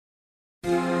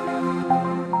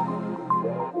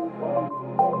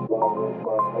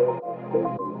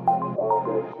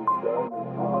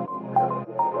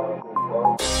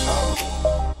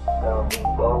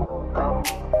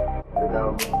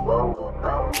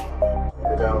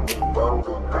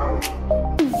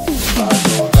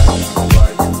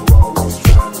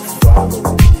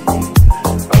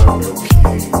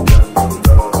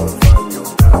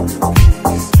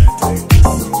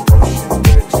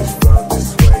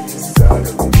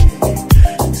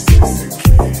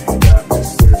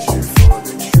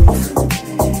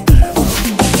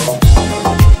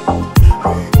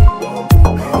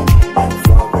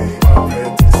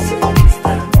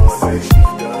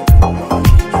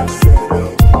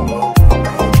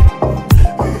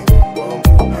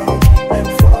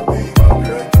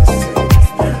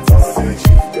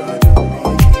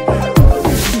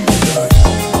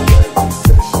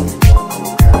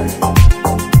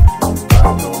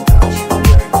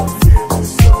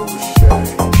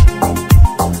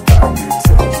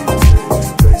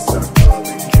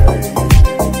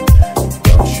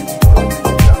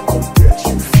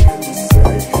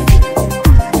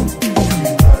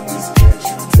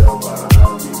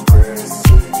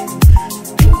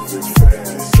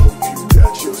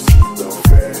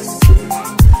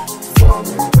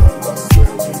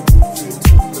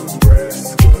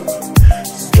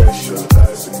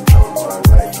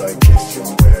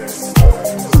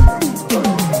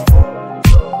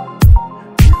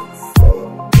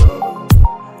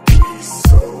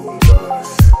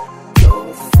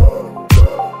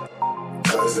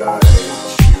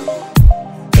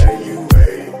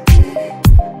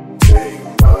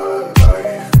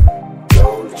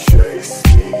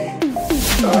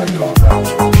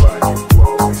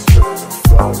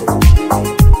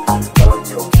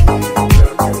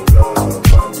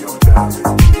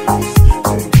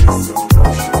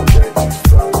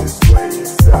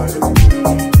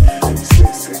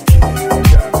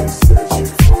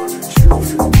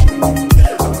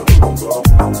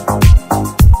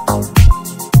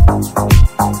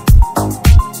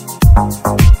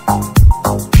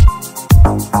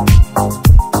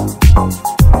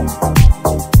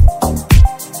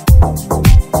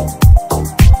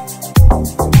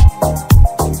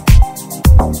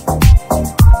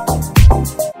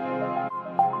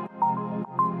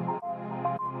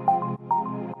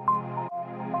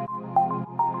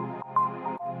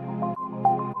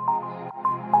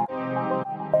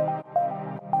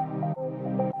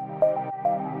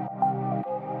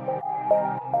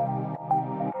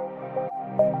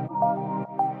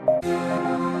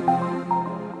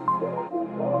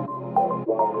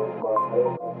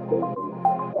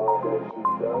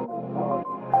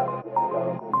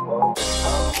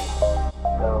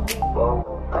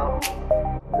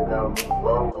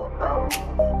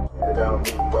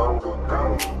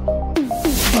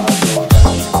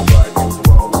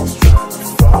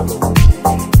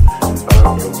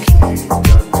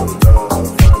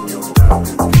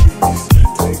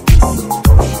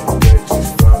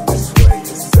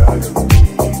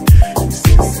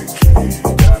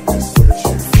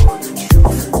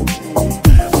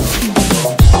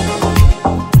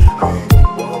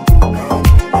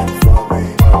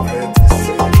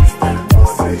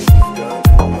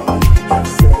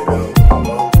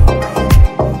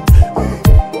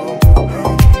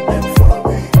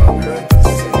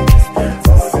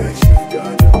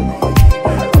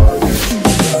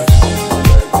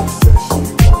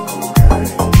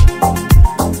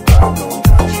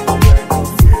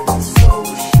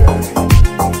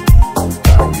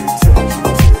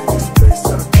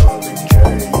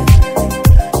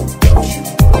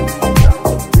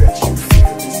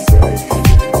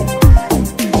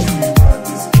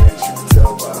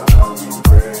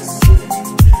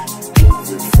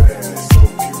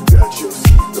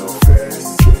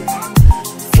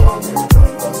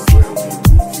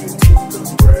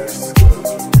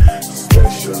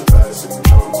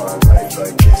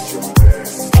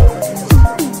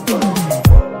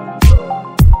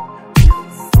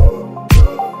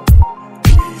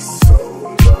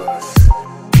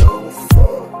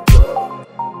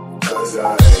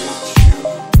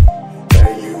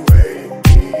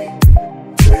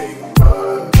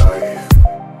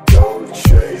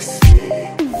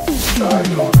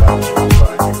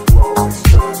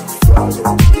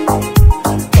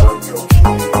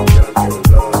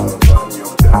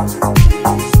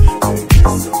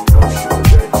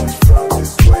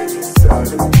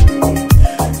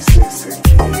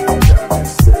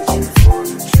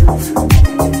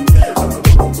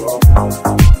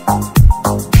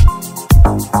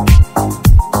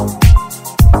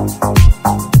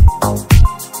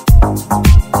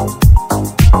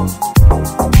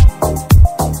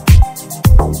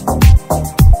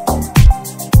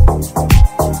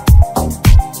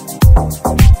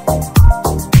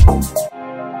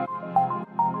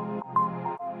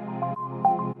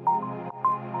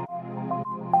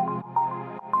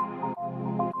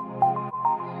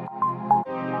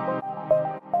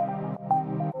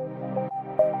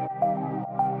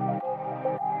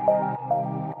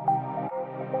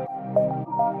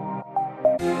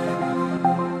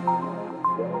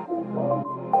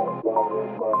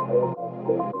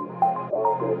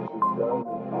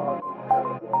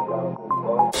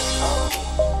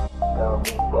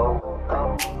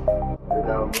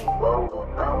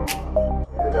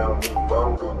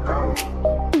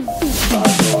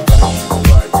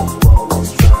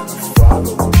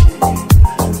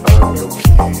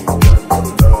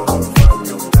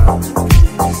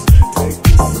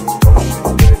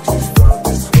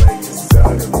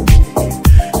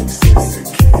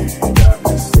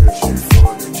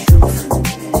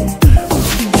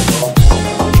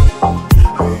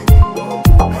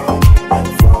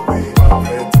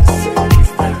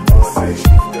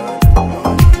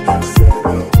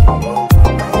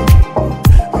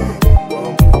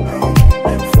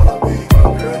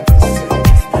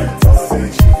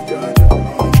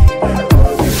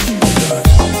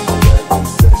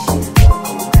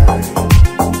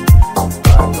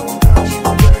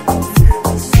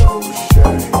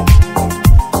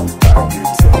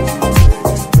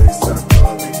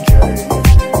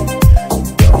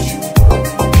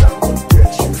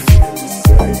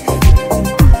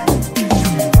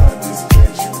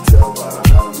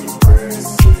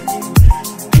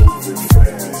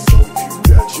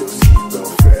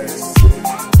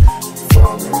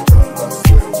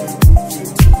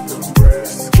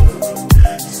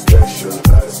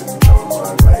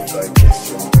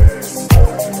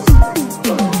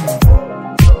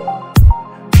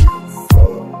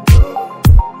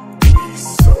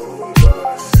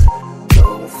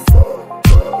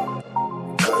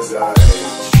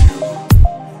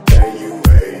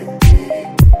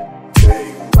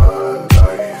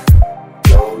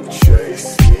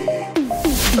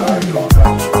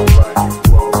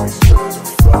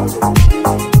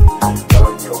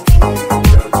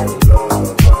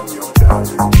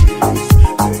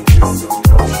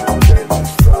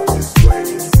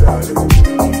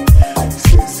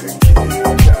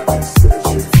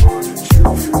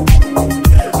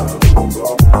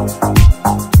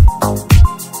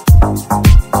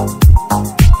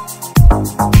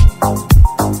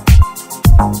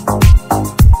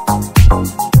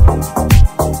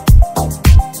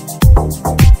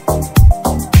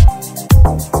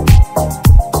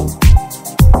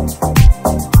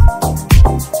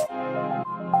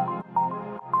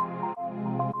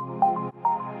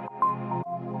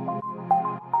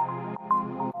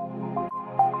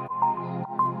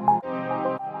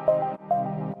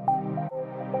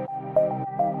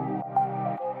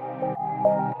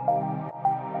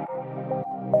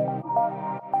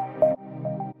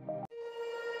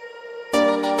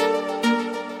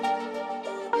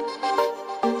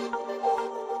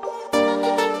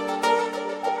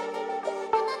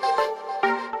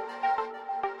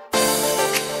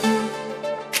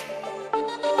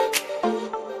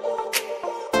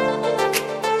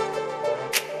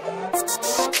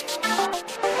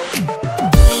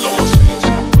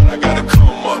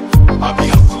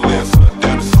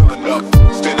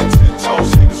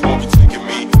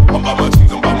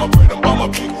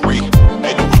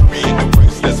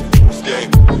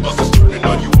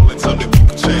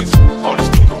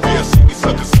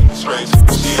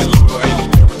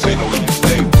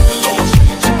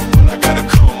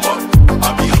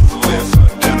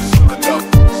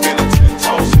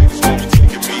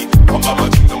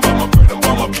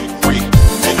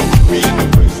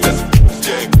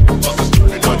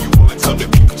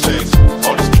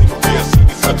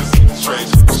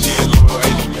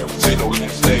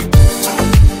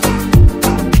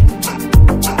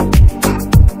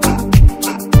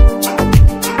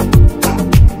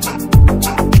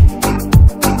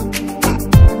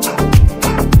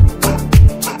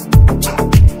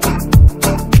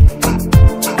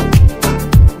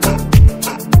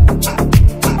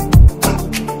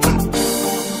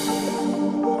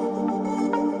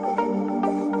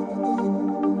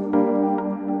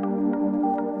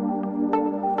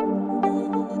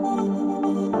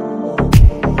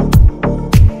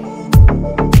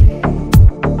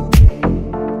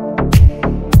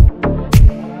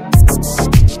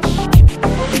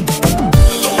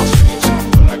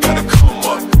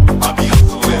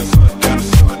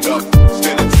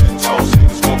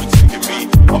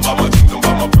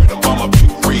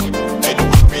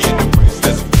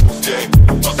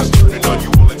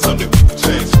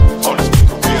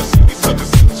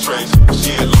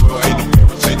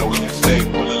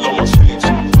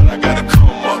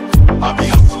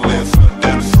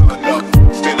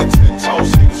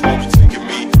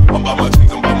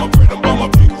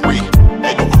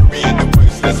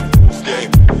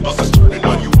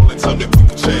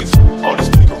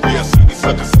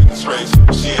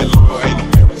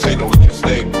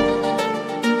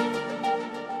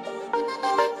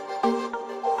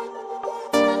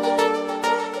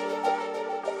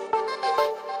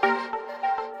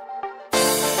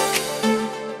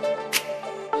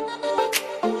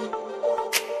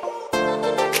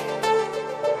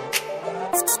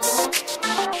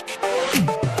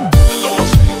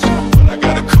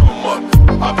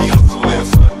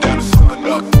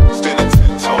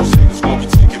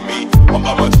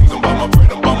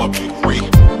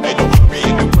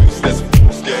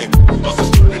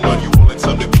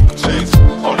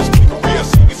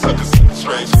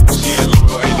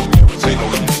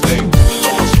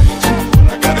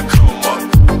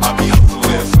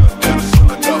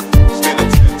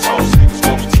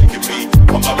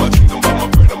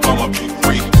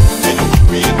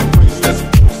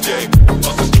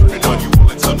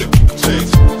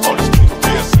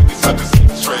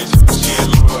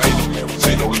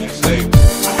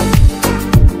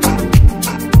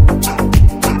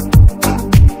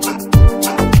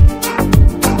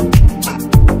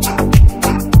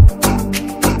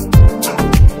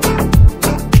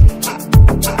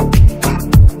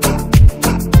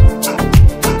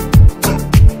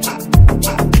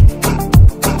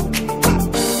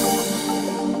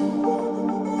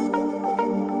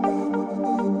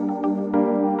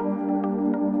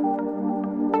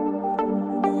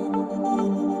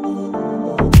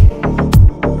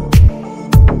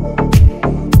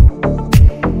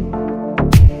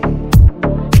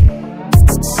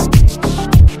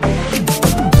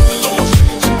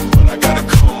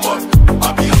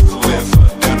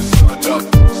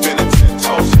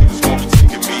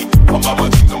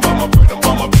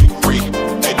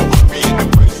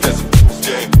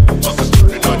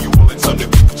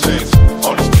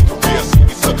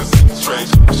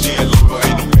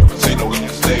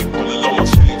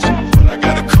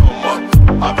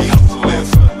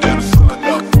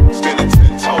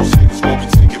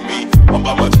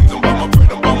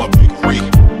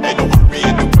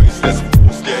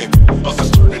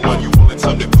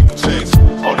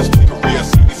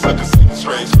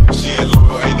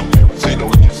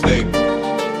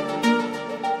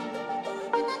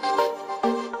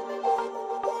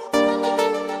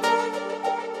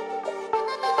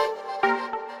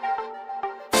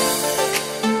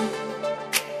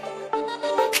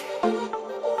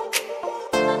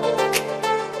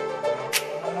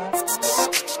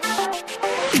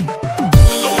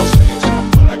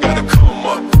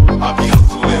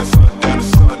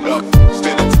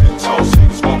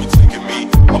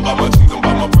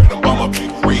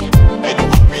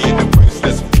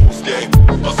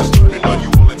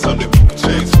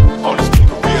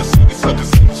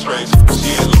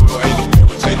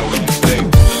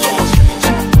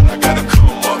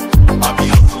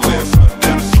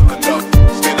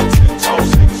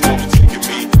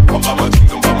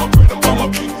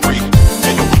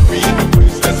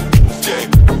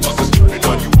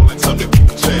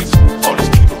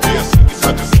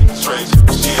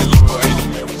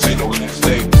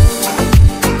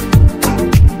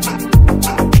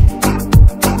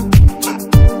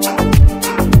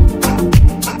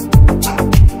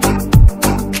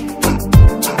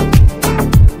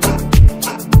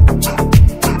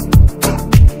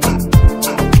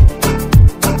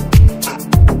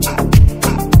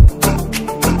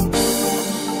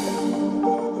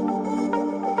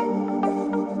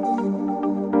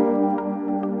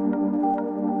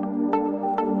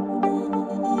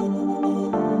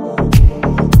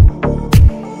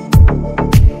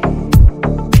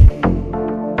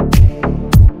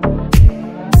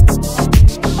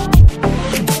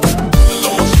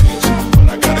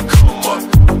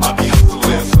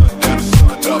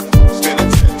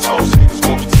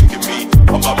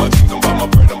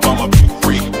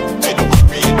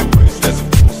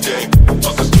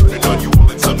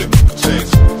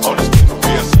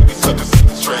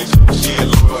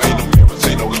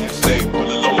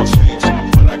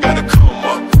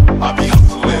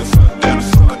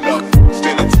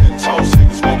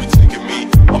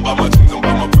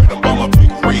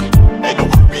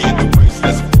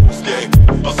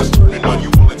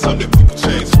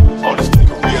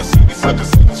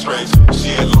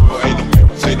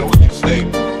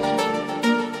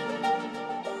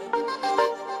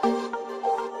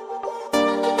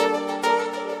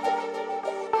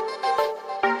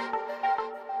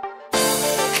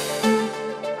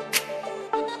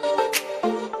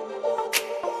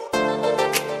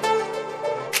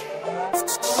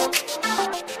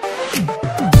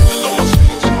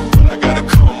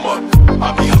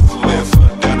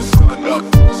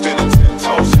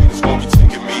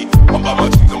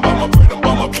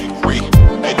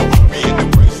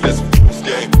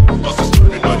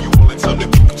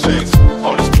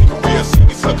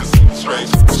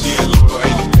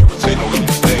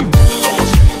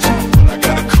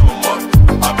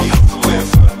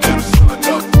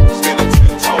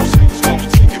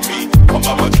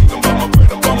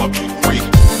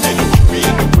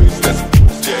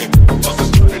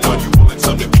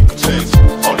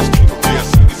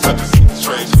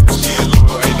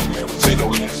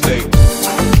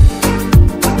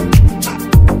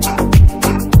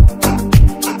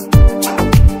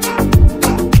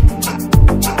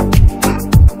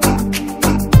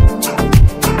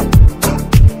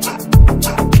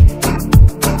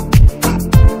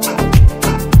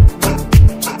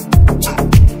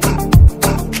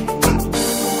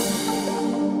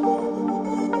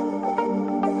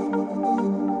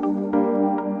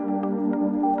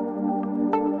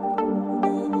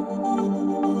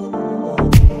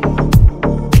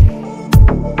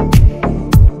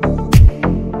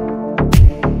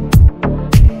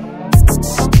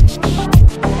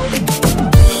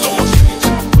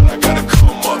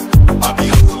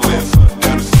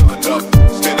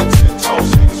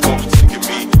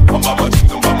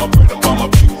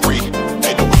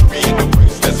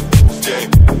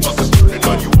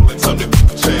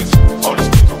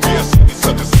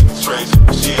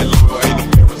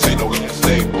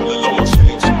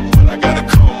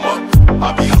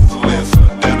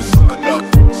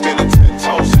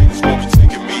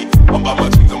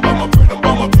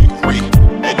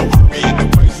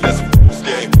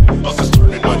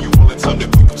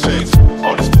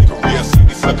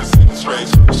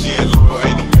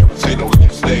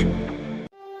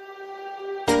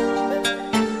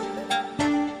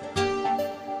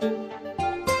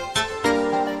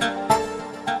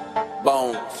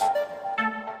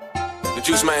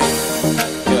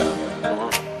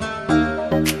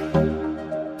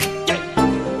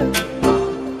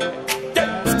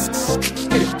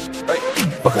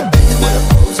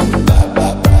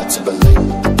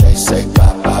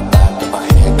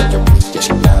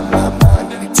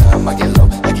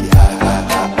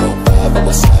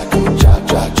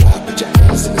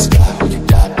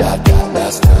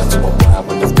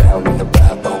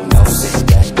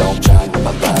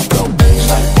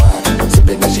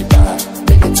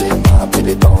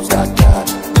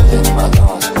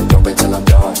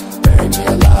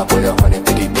alive with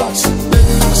 150 blocks. I'm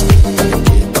speeding like a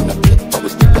kid on the flip.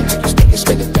 Always thinking how you stuck and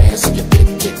spending bands on your bit.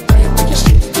 Get brand for your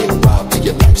shit, get robbed for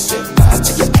your life. Set fire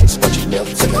to your ice, watch you melt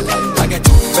to the light. I got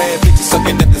two bad bitches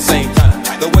sucking at the same time.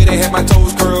 The way they have my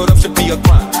toes curled up should be a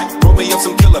crime. Roll me up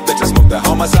some killer bitches, smoke the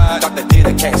homicide. Doctor did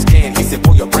a CAT scan, he said,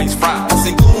 boy, your brain's fried.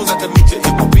 Send goons out to meet you,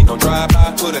 it won't be no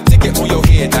drive-by. Put a ticket on your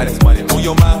head, now that's money on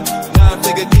your mind.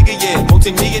 Nine-figure nigga, yeah,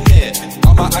 multi-millionaire.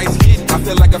 All my ice hit, I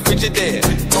feel like a Frigidaire.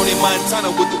 Tony Montana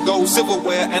with the gold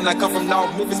silverware. And I come from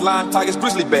North Memphis, Lion, Tigers,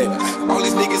 Grizzly Bears. All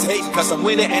these niggas hate, cause I'm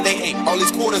winning and they ain't. All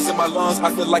these quarters in my lungs,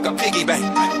 I feel like a piggy bank.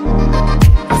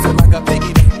 I feel like a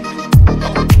piggy bank.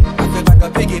 I feel like a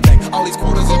piggy bank. All these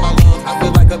quarters in my lungs, I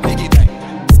feel like a piggy bank.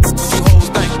 What you hoes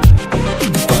think?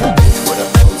 With a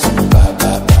rose, bye,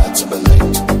 bye, bye,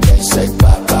 Timberlake. They say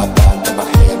bye, bye, bye. In my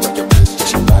hand on your wrist,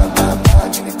 just you buy my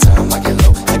mind. Anytime I get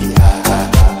low, I get high,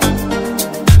 high, high.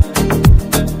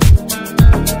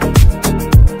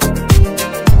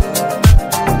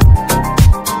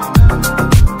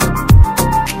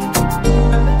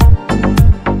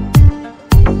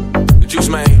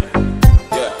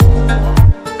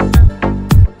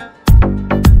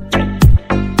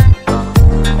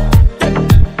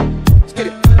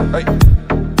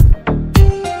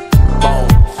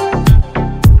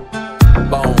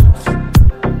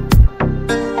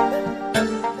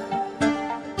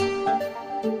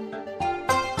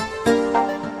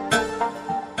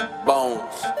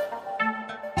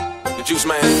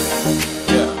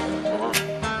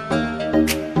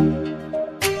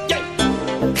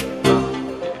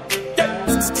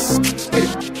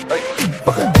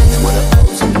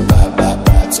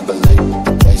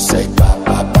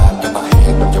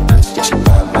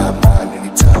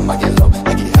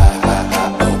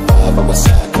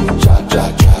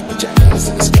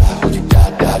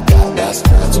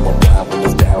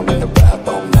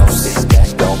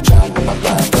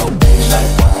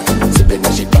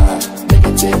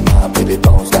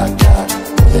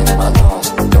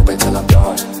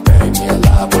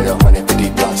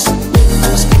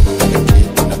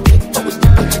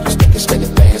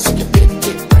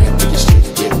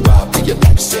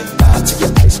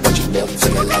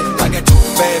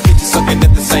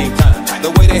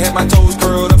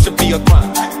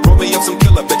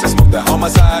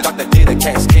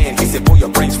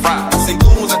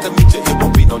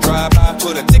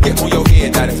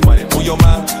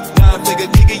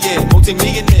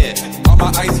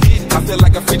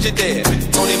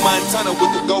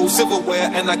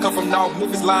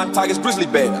 Tigers, Grizzly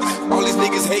Bears. All these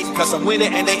niggas hate, cause I'm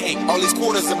winning and they ain't. All these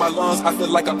quarters in my lungs, I feel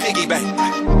like a piggy bank.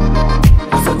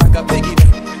 I feel like a piggy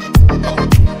bank.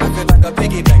 I feel like a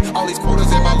piggy bank. All these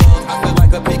quarters in my lungs, I feel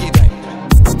like a piggy bank.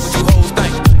 What you hoes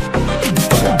think?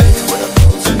 With a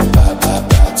rose, bye, bye,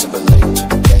 bye,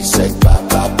 Timberlake. They say bye,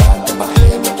 bye, bye. In my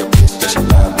hand on your wrist, just you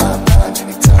buy my mind.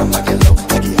 Anytime I get low,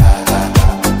 I get high, high,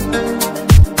 high.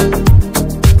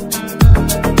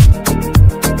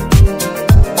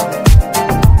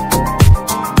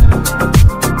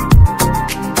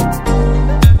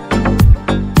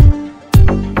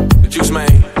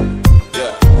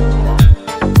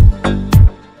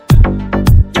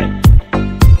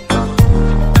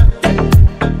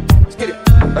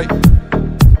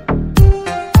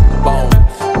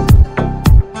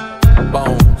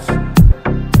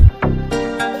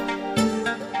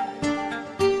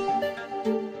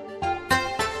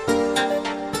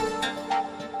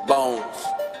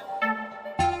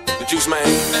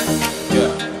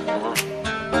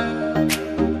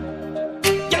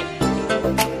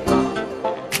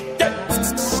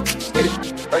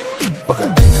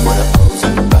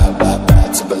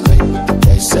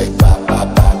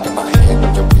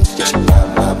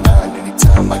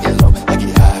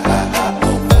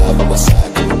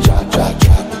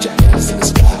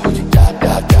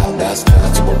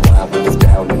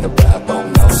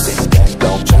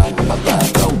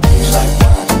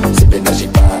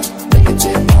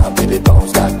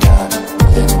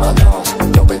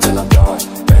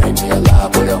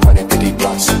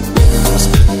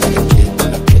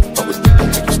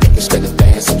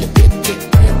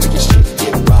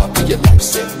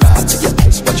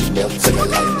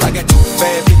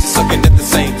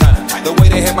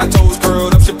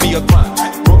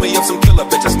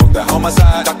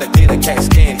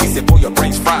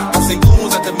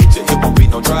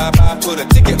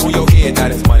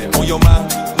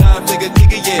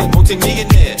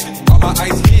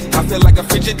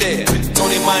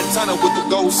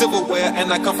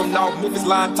 And I come from North Memphis,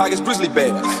 Lion, Tigers, Grizzly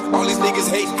Bears. All these niggas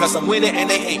hate, cause I'm winning and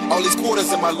they ain't. All these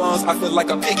quarters in my lungs, I feel like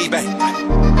a piggy bank.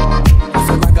 I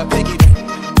feel like a piggy bank.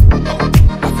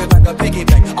 I feel like a piggy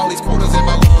bank. All these quarters in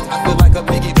my lungs, I feel like like a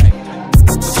piggy bank.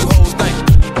 What you hoes think?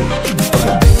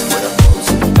 When I'm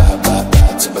posing, bye, bye,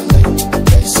 bye, Timberlake.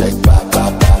 They say bye,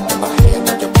 bye, bye. Got my hand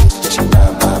on your bitch, that she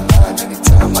mind, my mind.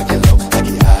 Anytime I get low, I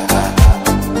get high, high, high.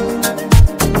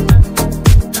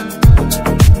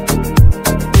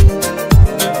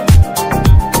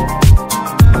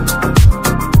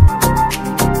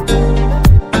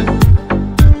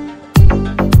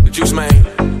 The juice man.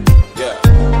 Yeah.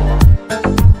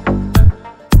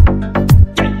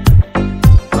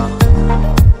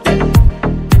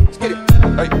 Let's get it.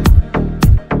 Hey.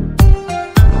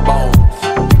 Bones.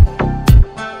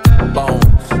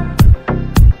 Bones.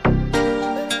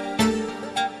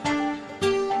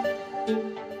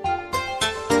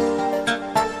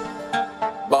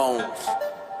 Bones.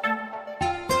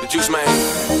 The juice man.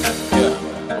 Yeah.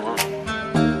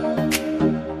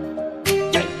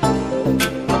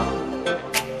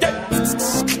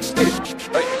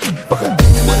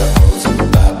 When I'm posing,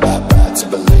 bye, bye, bye,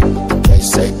 Timberlake. They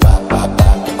say bye, bye,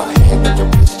 bye. Get my hand on your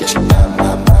wrist, yeah, she mind,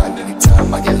 my mind.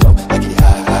 Anytime I get low, I get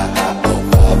high, high, high. Oh,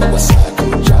 vibe on my side,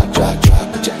 come and drop, drop,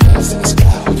 drop. Put your hands in the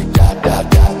sky when you die, die,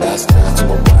 die. Now it's time to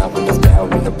unwind when it's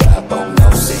down in the vibe. Oh,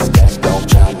 no, sit back, don't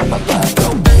try with my line. Go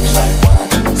bang like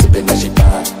wine, sipping as she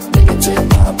fine. Negative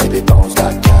mind, baby bones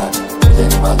got kind.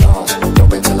 Pulling in my lungs, don't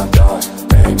wait till I'm done.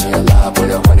 Bury me alive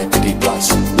with 150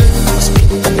 blunts. I'm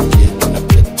speeding like a kid on the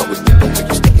pit. Always thinking how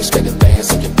you stuck and spending bands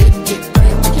on your bit. Get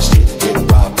grand for your shit, get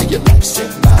robbed for your life. Set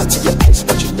fire to your ice,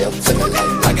 but you melt to the light.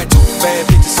 I got two bad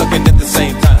bitches sucking at the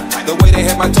same time. The way they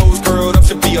had my toes curled up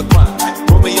should be a crime.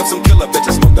 Roll me up some killer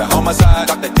bitches, smoke that on my side.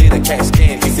 Doctor did a CAT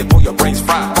scan, he said, boy, your brain's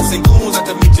fried. I seen goons out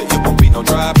to meet you, it won't be no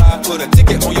drive-by. Put a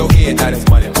ticket on your head, now that's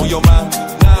money on your mind.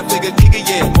 9-figure nigga,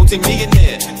 yeah,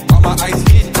 multi-millionaire. All my ice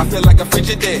hit, I feel like a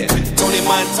Frigidaire. Tony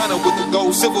Montana with the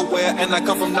gold silverware. And I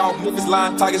come from North Memphis,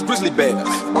 Lion, Tigers, Grizzly Bears.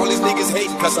 All these niggas hate,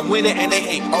 cause I'm winning and they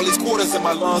ain't. All these quarters in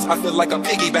my lungs, I feel like a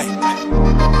piggy bank.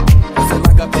 I feel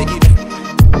like a piggy bank.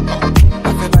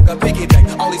 I feel like a piggy bank.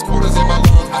 All these quarters in my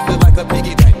lungs, I feel like a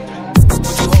piggy bank.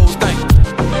 What you hoes think?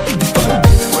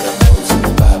 When I'm posing,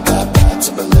 bye, bye, bye,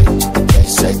 Timberlake. They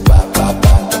say bye, bye,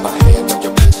 bye. Got my hand on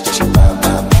your wrist, yeah, she mind,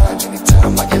 my mind.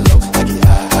 Anytime I get low, I get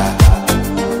high, high, high.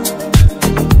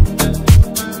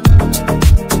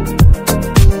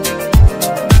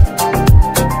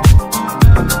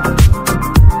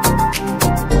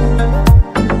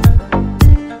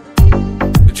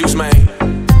 The juice man.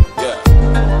 Yeah.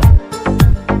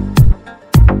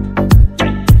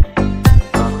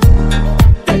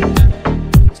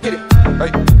 Let's get it.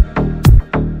 Hey.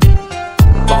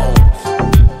 Bones.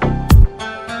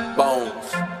 Bones.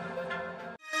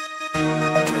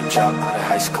 Drop out of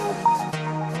high school,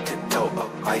 tiptoe up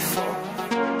iPhone.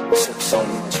 Sips on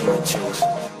too much juice.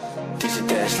 DJ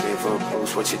Dash, liver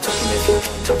blues. What you talking if you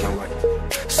ain't talking right?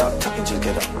 Stop talking, just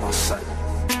get up on sight.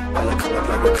 I like color,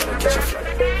 like we gotta catch a flight.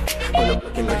 Pull up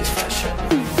looking like it's fashion.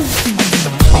 The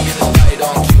money in the night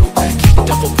on cue. Keep the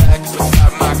duffel bag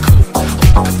beside my coupe.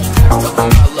 Tell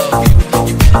them I love you.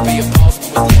 You better be a boss, do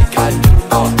it like I do.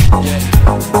 Yeah.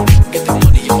 Get the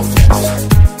money on flex.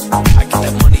 I get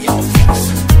that money on flex.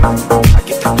 I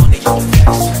get that money on flex.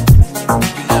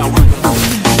 You now working with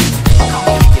me. Call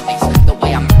me Hercules, the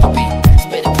way I'm meant to be.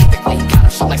 Spit it perfectly, got 'em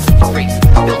so like some streets.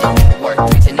 Building network,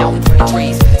 reaching out and putting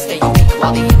trees. Stay unique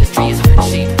while the industry is hurting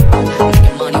sheep.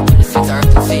 Making money when the seats are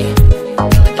urgency.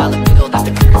 Dollar bill, that's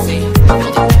the currency.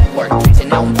 Building network,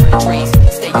 reaching out and putting trees.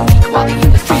 Stay unique while the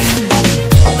industry is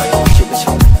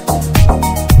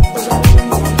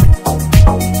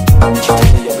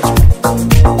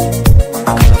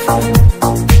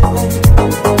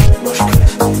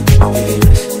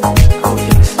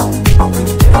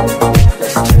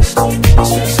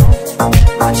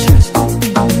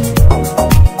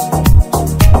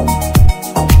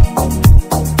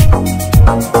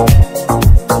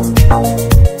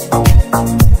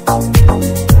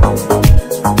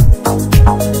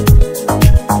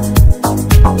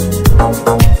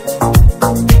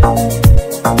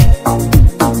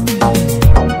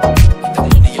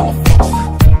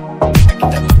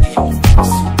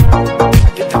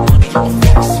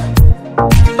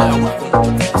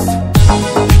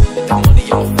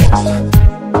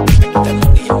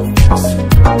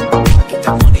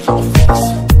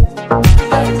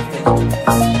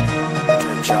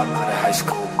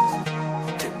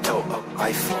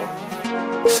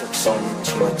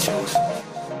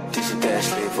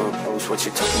What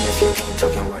you talking if you ain't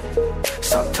talking right?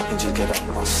 Stop talking, just get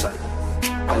up on sight.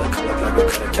 I like color, like we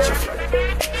coulda catch a flight.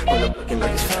 Pull up looking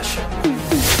like it's fashion.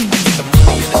 The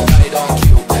money in the night on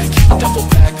cue. Keep the duffel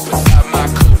bag beside my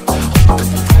coupe.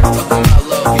 Tell them I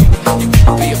love you. You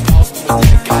gotta be a boss, do it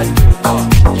like I do.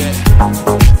 Yeah,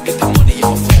 get the money.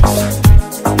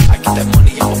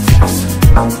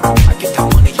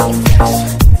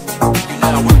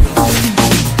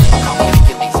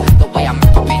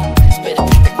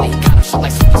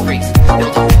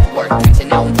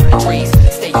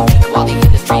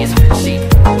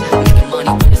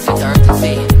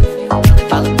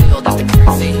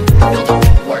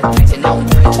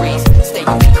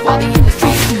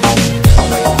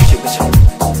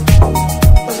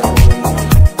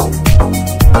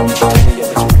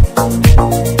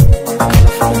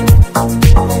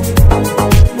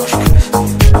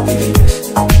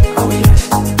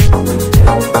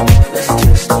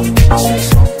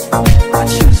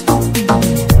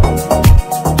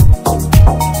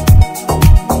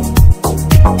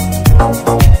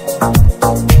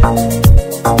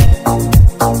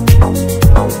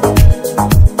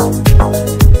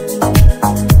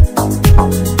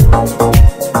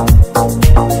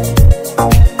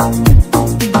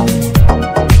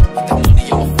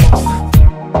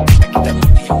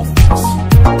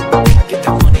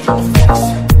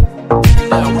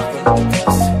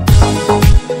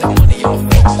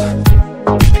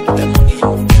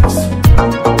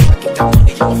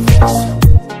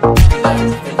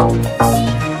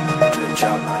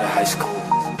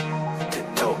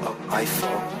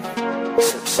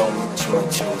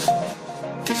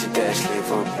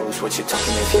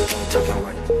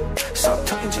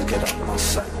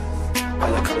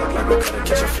 look like we could've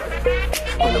catch a flight.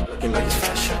 Pull up looking like it's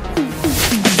fashion.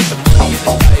 The money in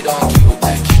the light on cue.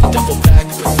 Keep the duffel bag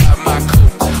beside my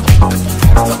coupe.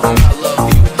 Tell them I love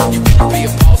you. You better be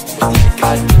a boss to it like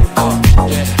I do.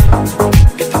 Yeah.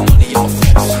 Get that money on my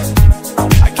flex.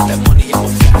 I get that money on my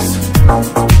flex.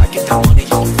 I get that money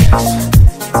on my flex.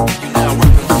 You now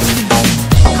rockin' with me.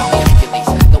 Call me Hercules,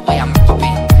 the way I'm meant to be.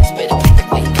 Spit it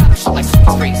perfectly, got her shit like sweet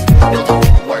freeze.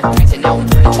 Building work, praising out in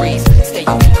burning trees. Stay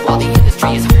unique while the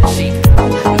industry is hurting sheep.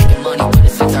 Making money with a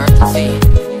sense of urgency.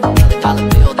 Dollar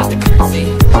bill, that's the currency.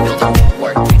 Building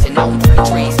work, praising out in burning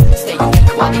trees. Stay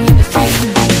unique while the industry is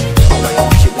hurting sheep. Like I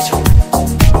want you with your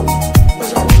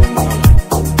was I'm rolling on my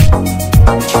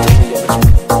but you tell me you're with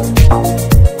me.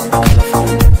 I'm the colorful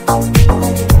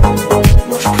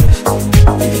Motion Chris,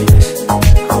 BVS,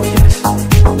 oh yes.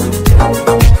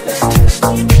 Let's test,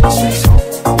 space on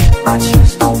my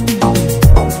chest.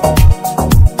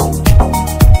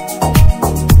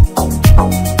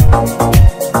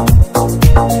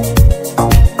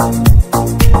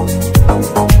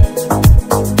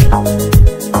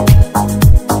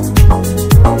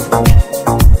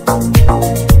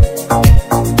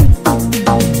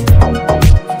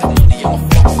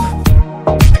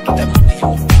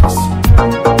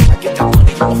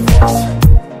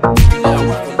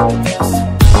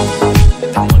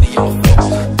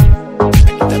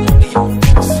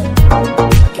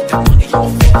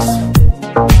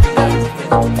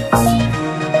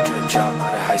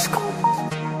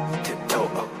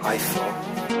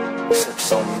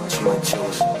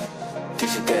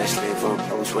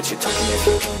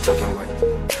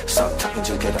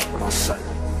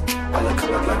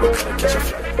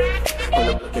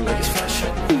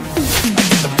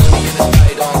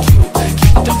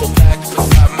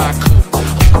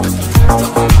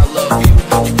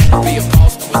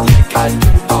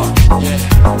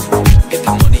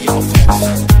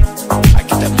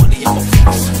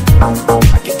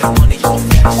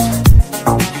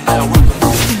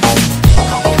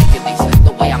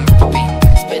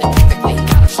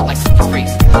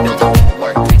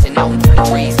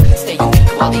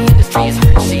 While the industry is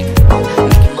hurting sheep.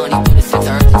 Making money with a sense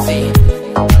of urgency.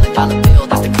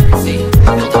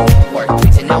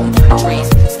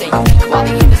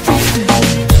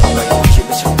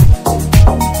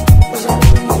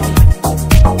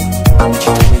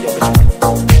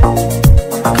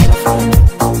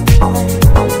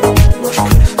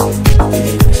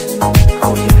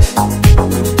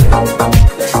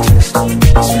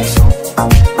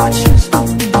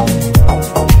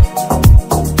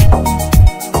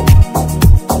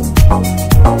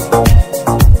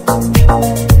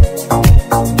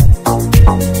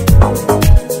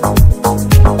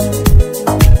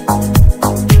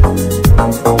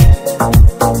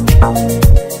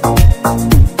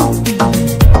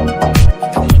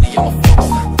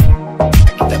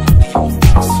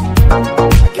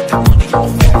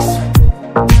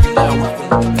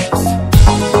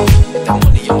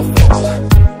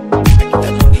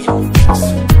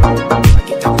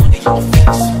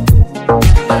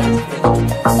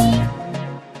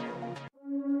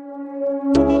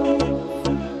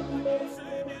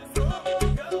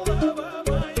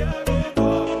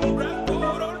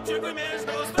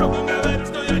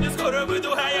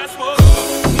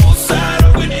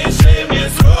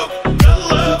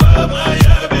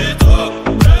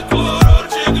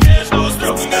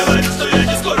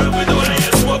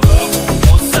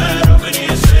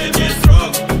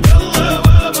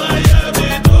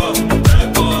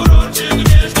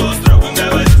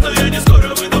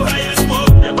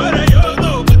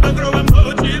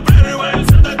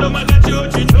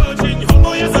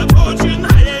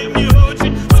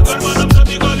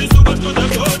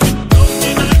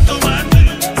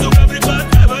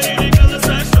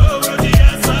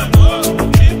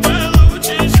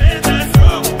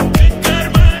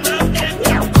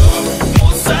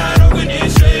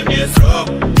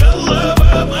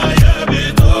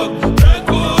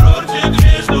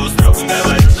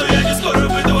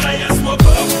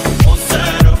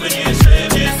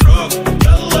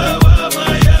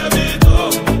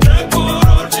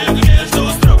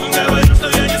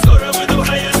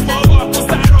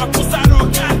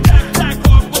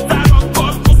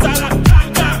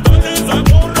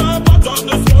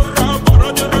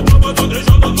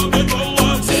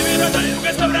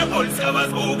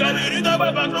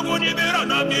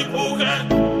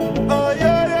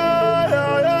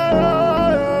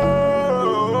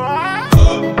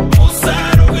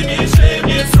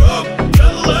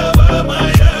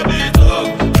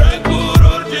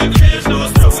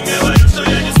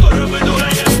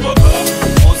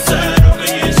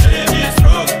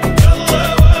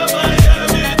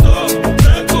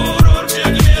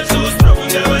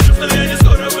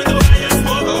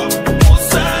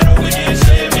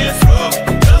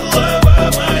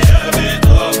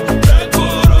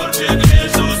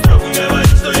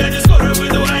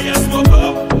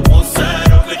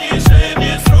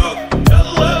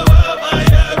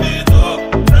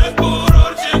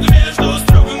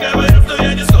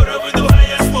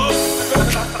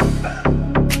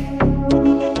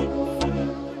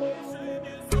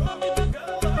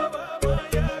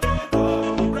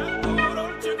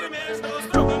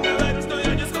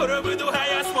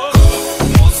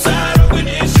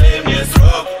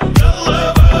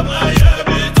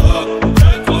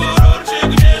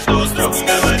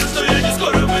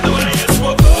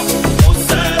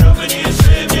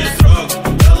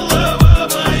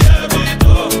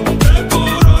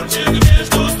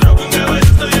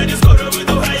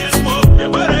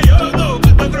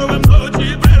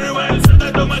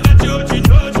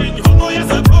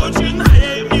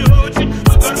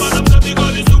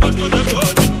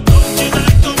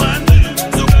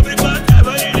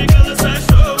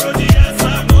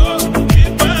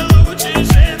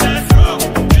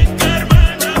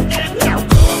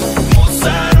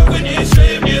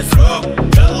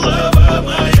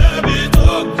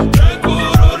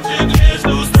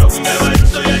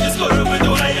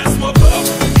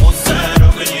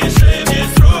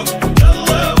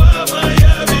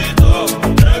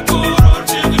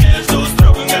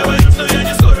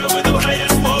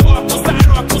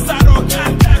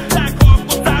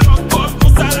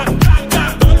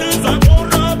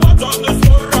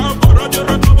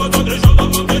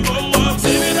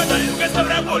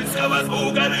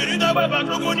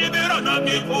 строгу не беру на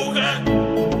мне пуха.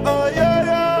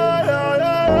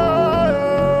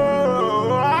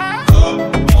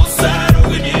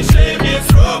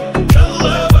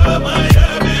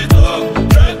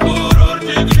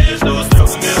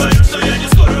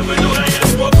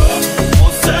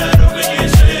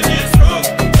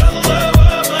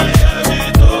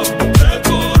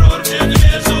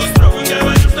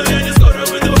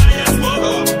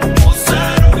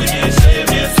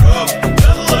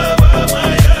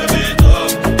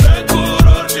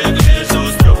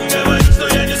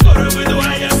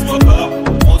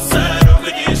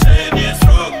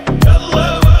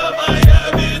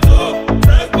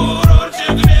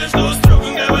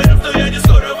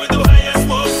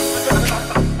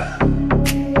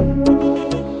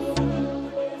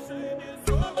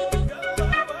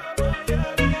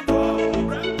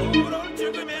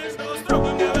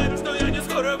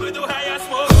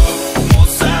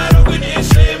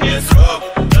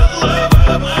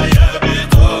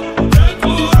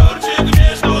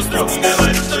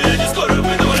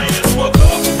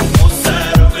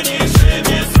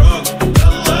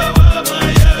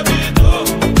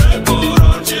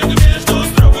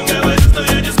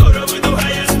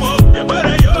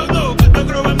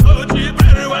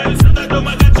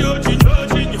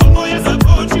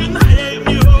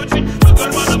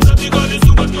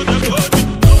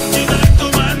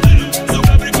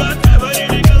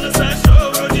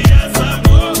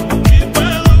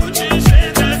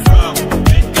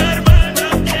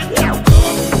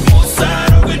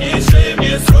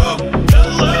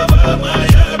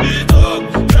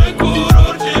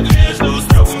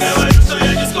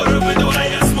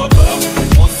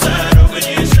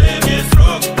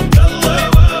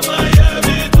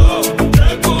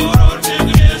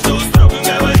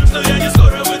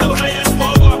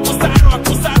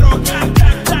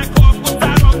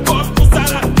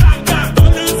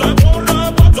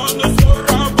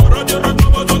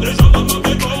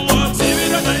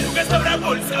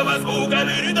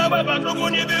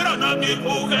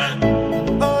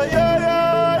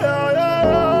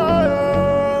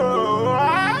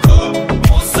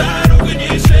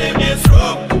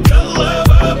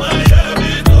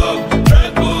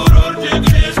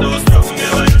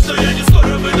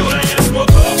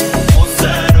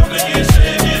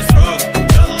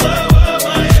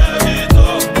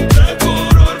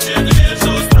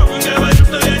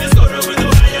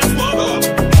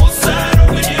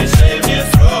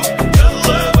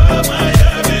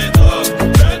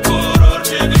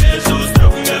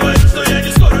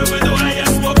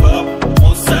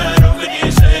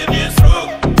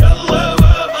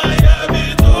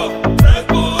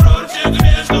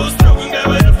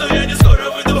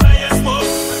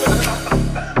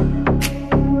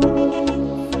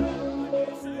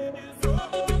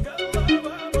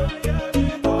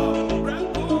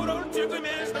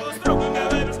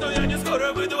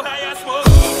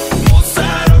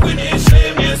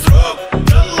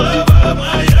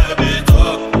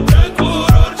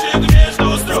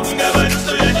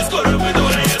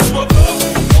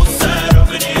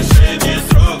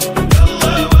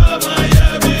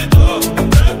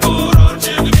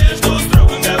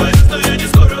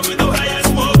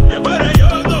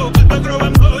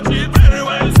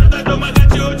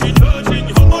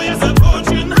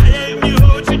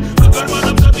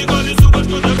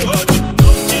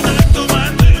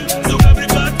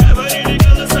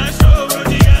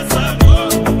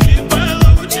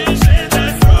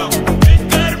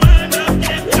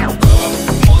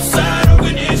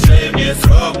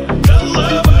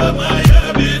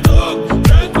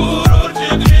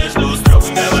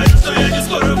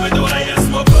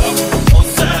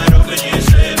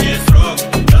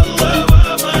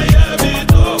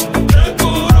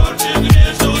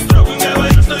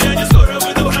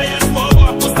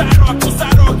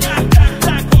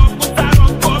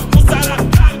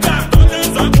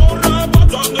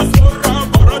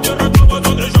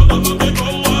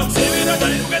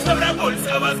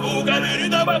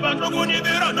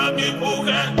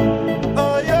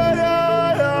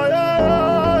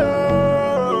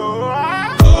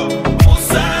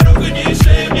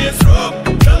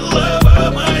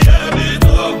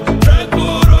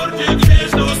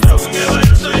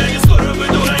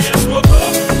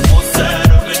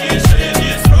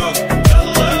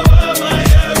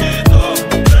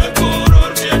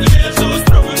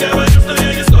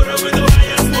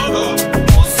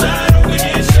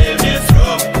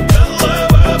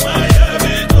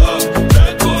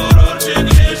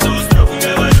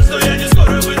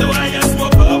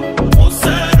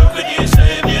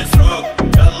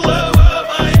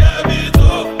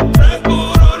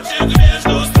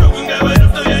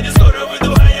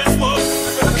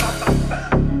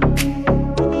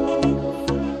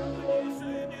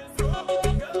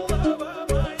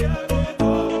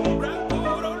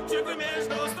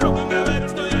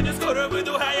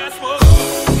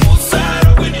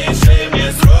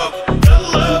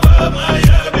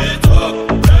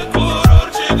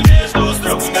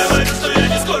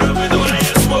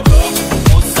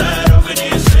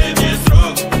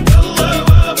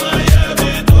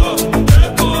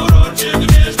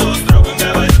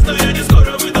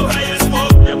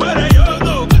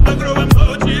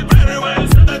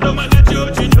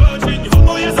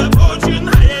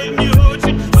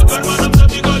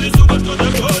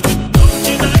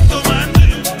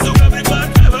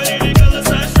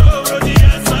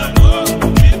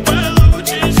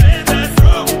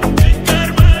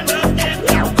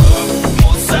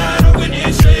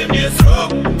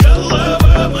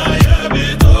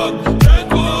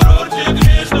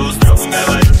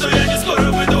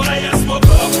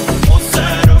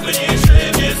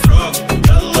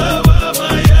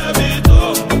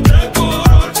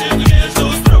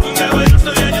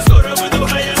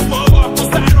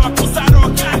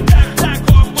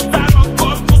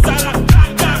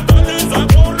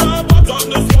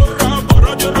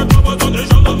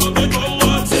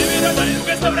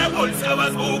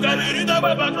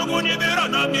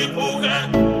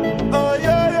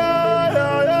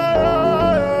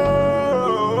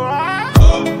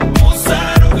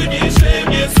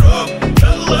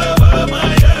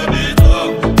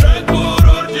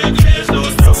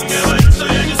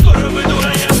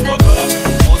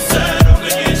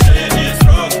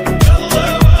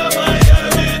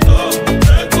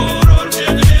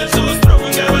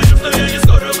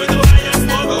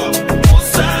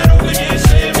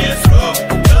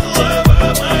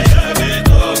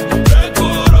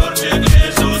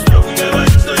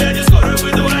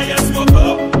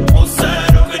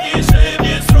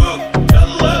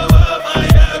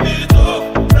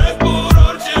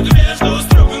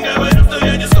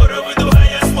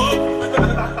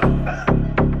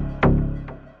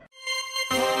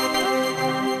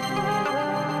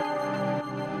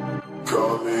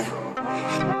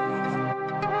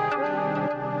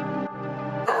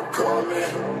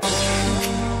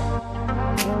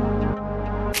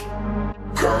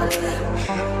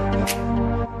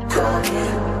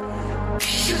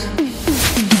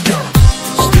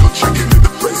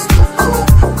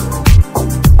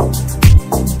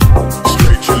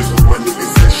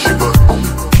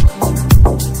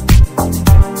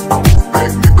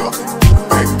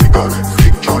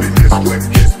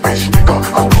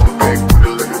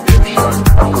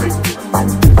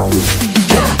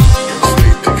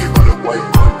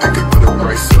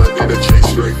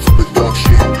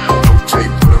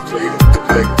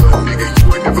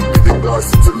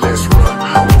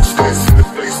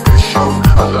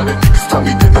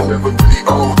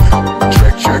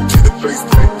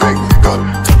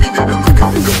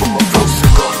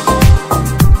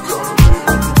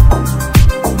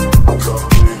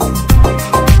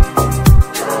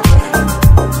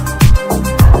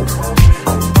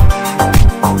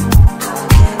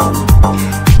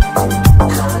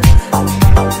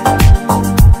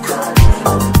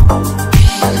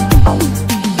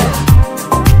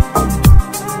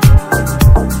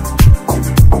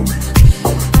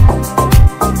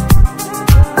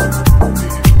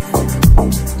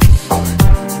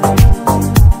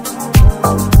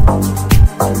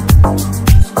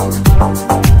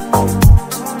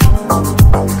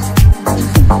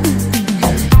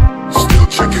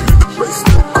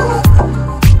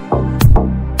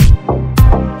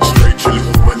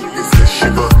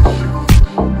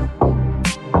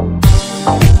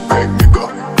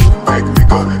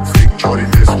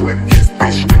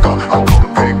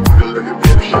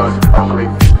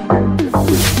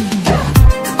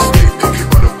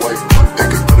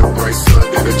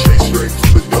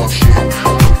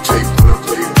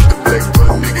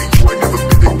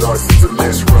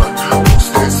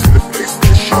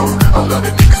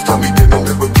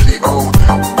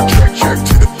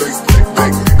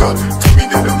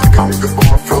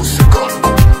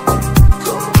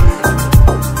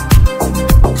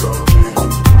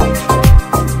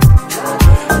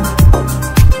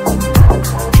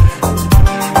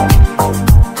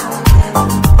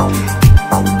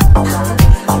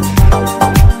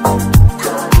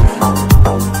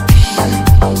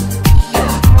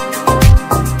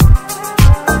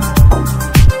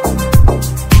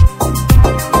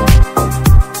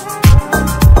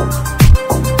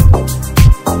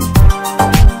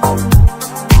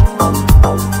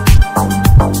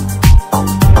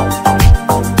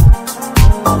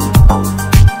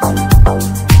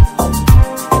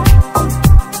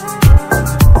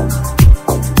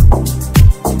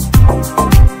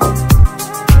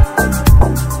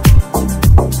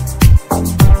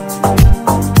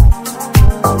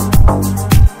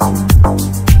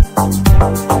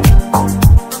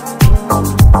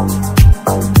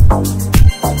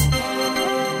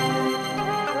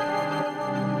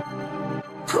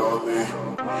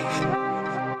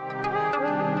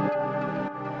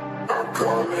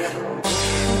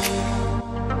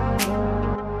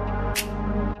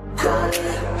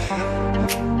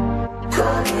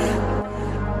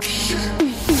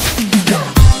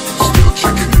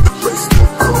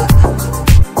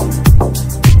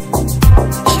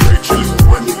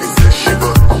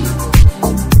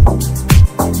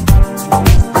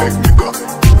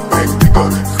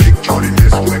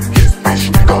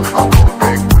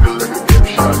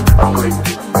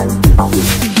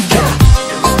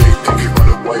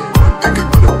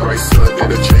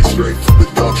 Straight from the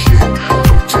dog shit.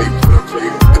 No tape when I play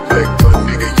with the black gun,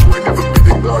 nigga. You ain't never been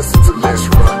the God since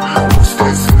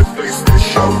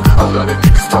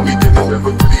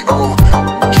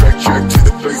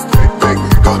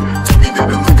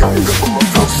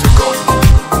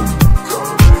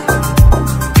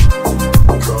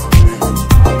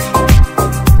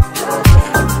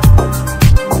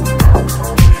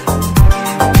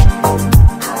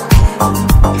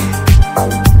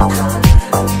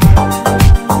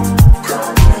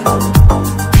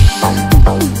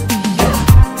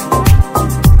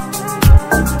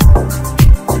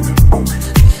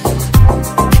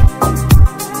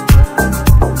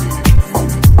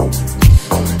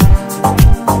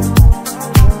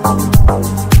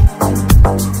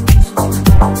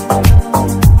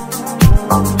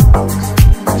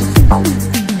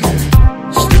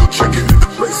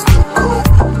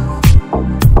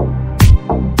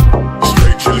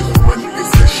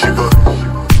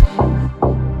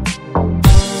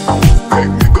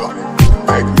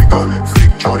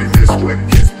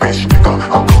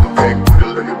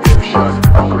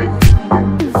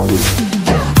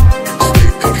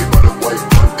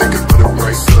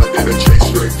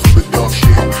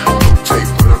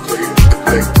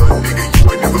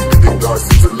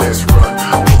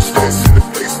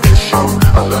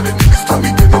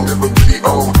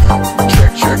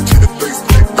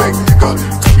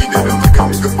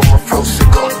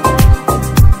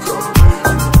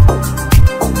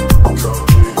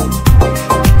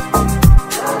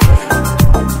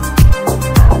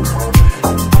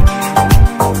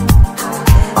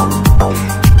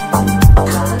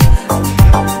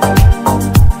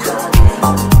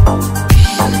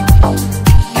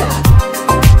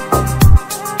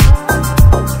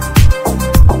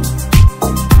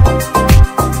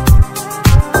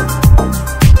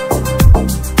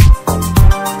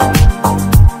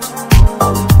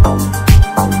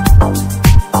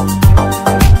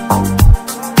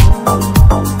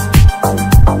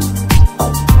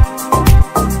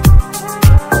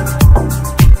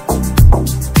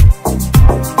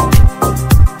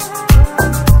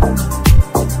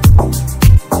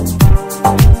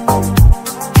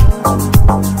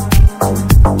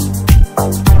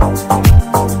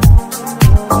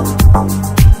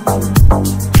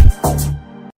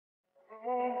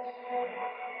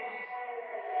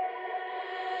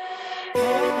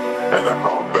and I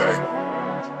call back.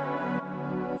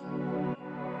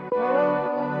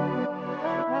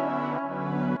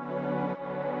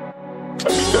 I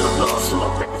mean that I'm lost, so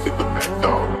I'm thinking hit the back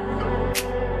door.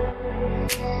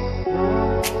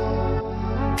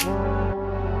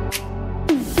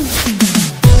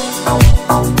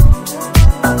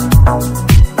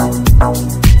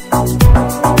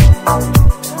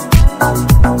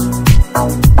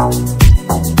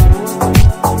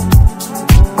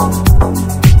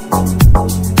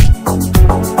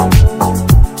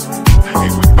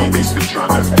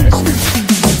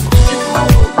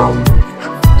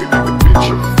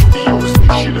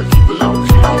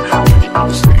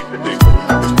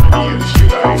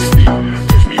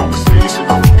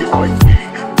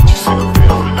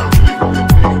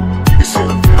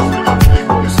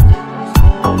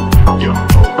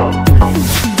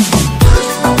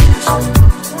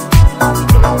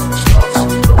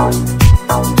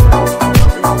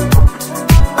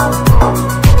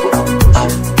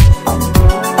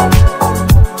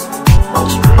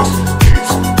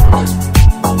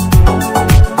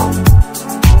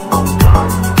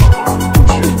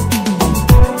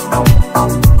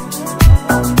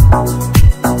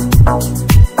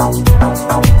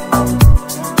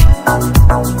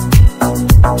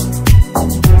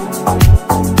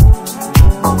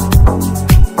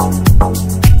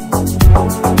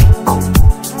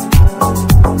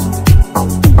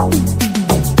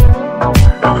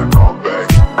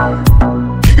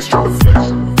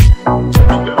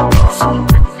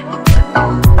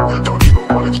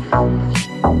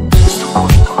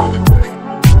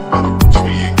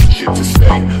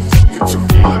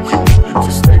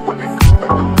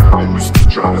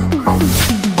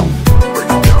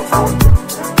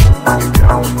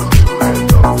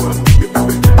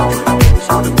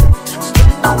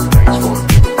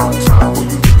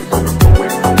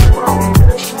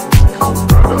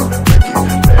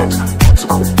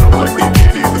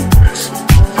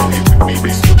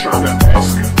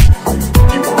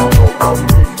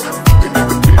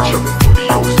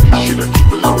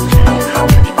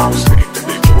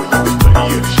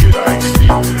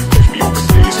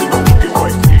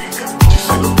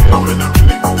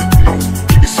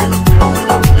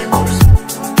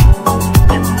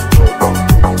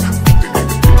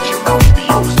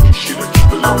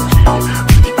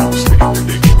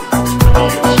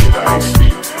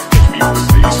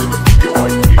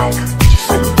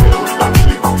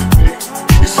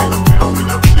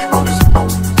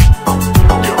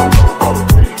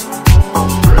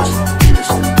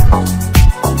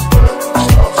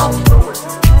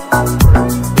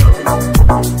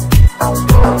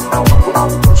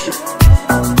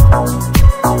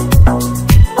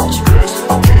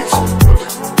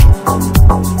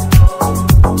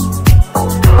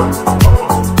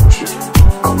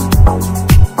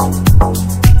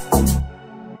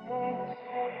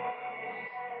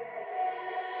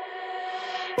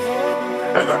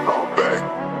 And I call back.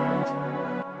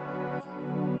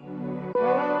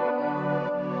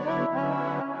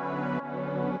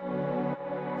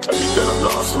 I mean that I'm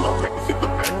lost, so I'm thinking hit the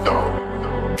back door.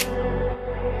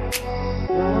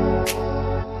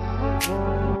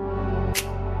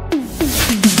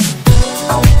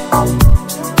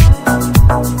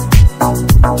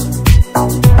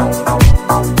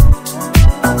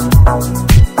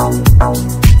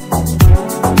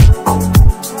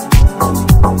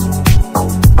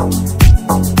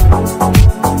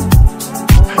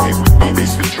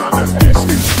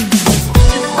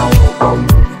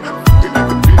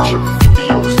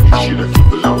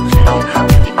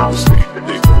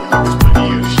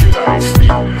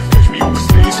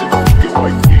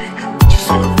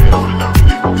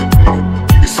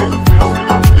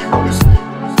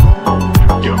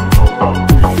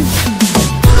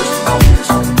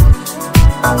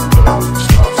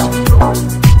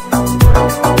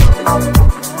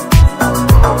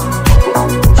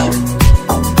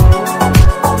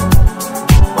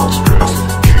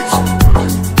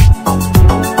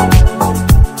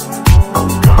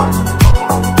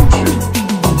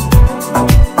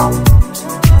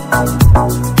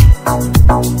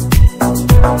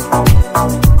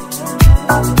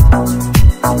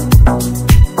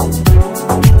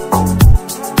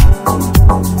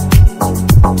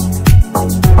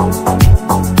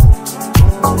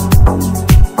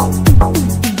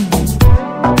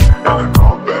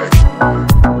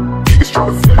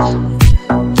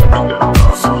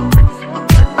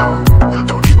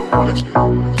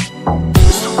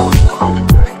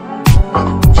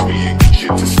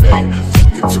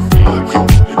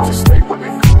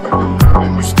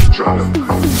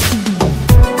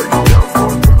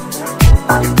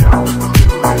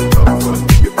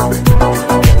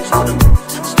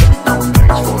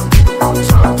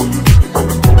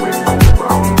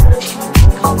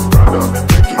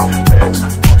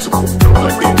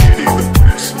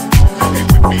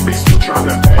 they still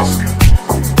tryna ask.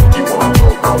 You wanna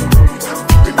know about me?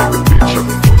 They make a bitch up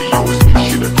before they always need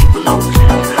shit. I keep it low key.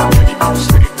 Many people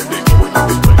say that they know it, that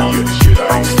there's plenty of the shit I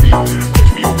ain't seen.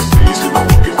 Catch me overseas in the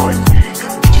fucking white tee.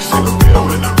 Just say the bill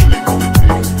and I really know the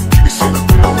thing. You can say the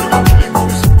bill and I really know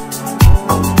the thing.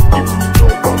 You wanna know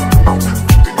about me?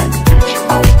 They make a bitch up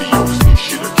before they always need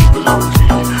shit. I keep it low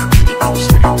key. Many people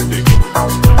say that they know it, that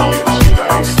there's plenty of the shit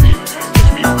I ain't seen.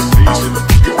 Catch me overseas in the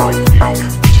fucking white tee.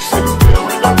 Just say the bill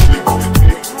and I really know the thing. You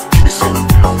can say the bill and I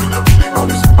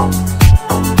really know the thing.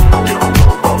 You don't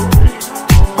know about me.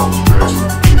 Dress is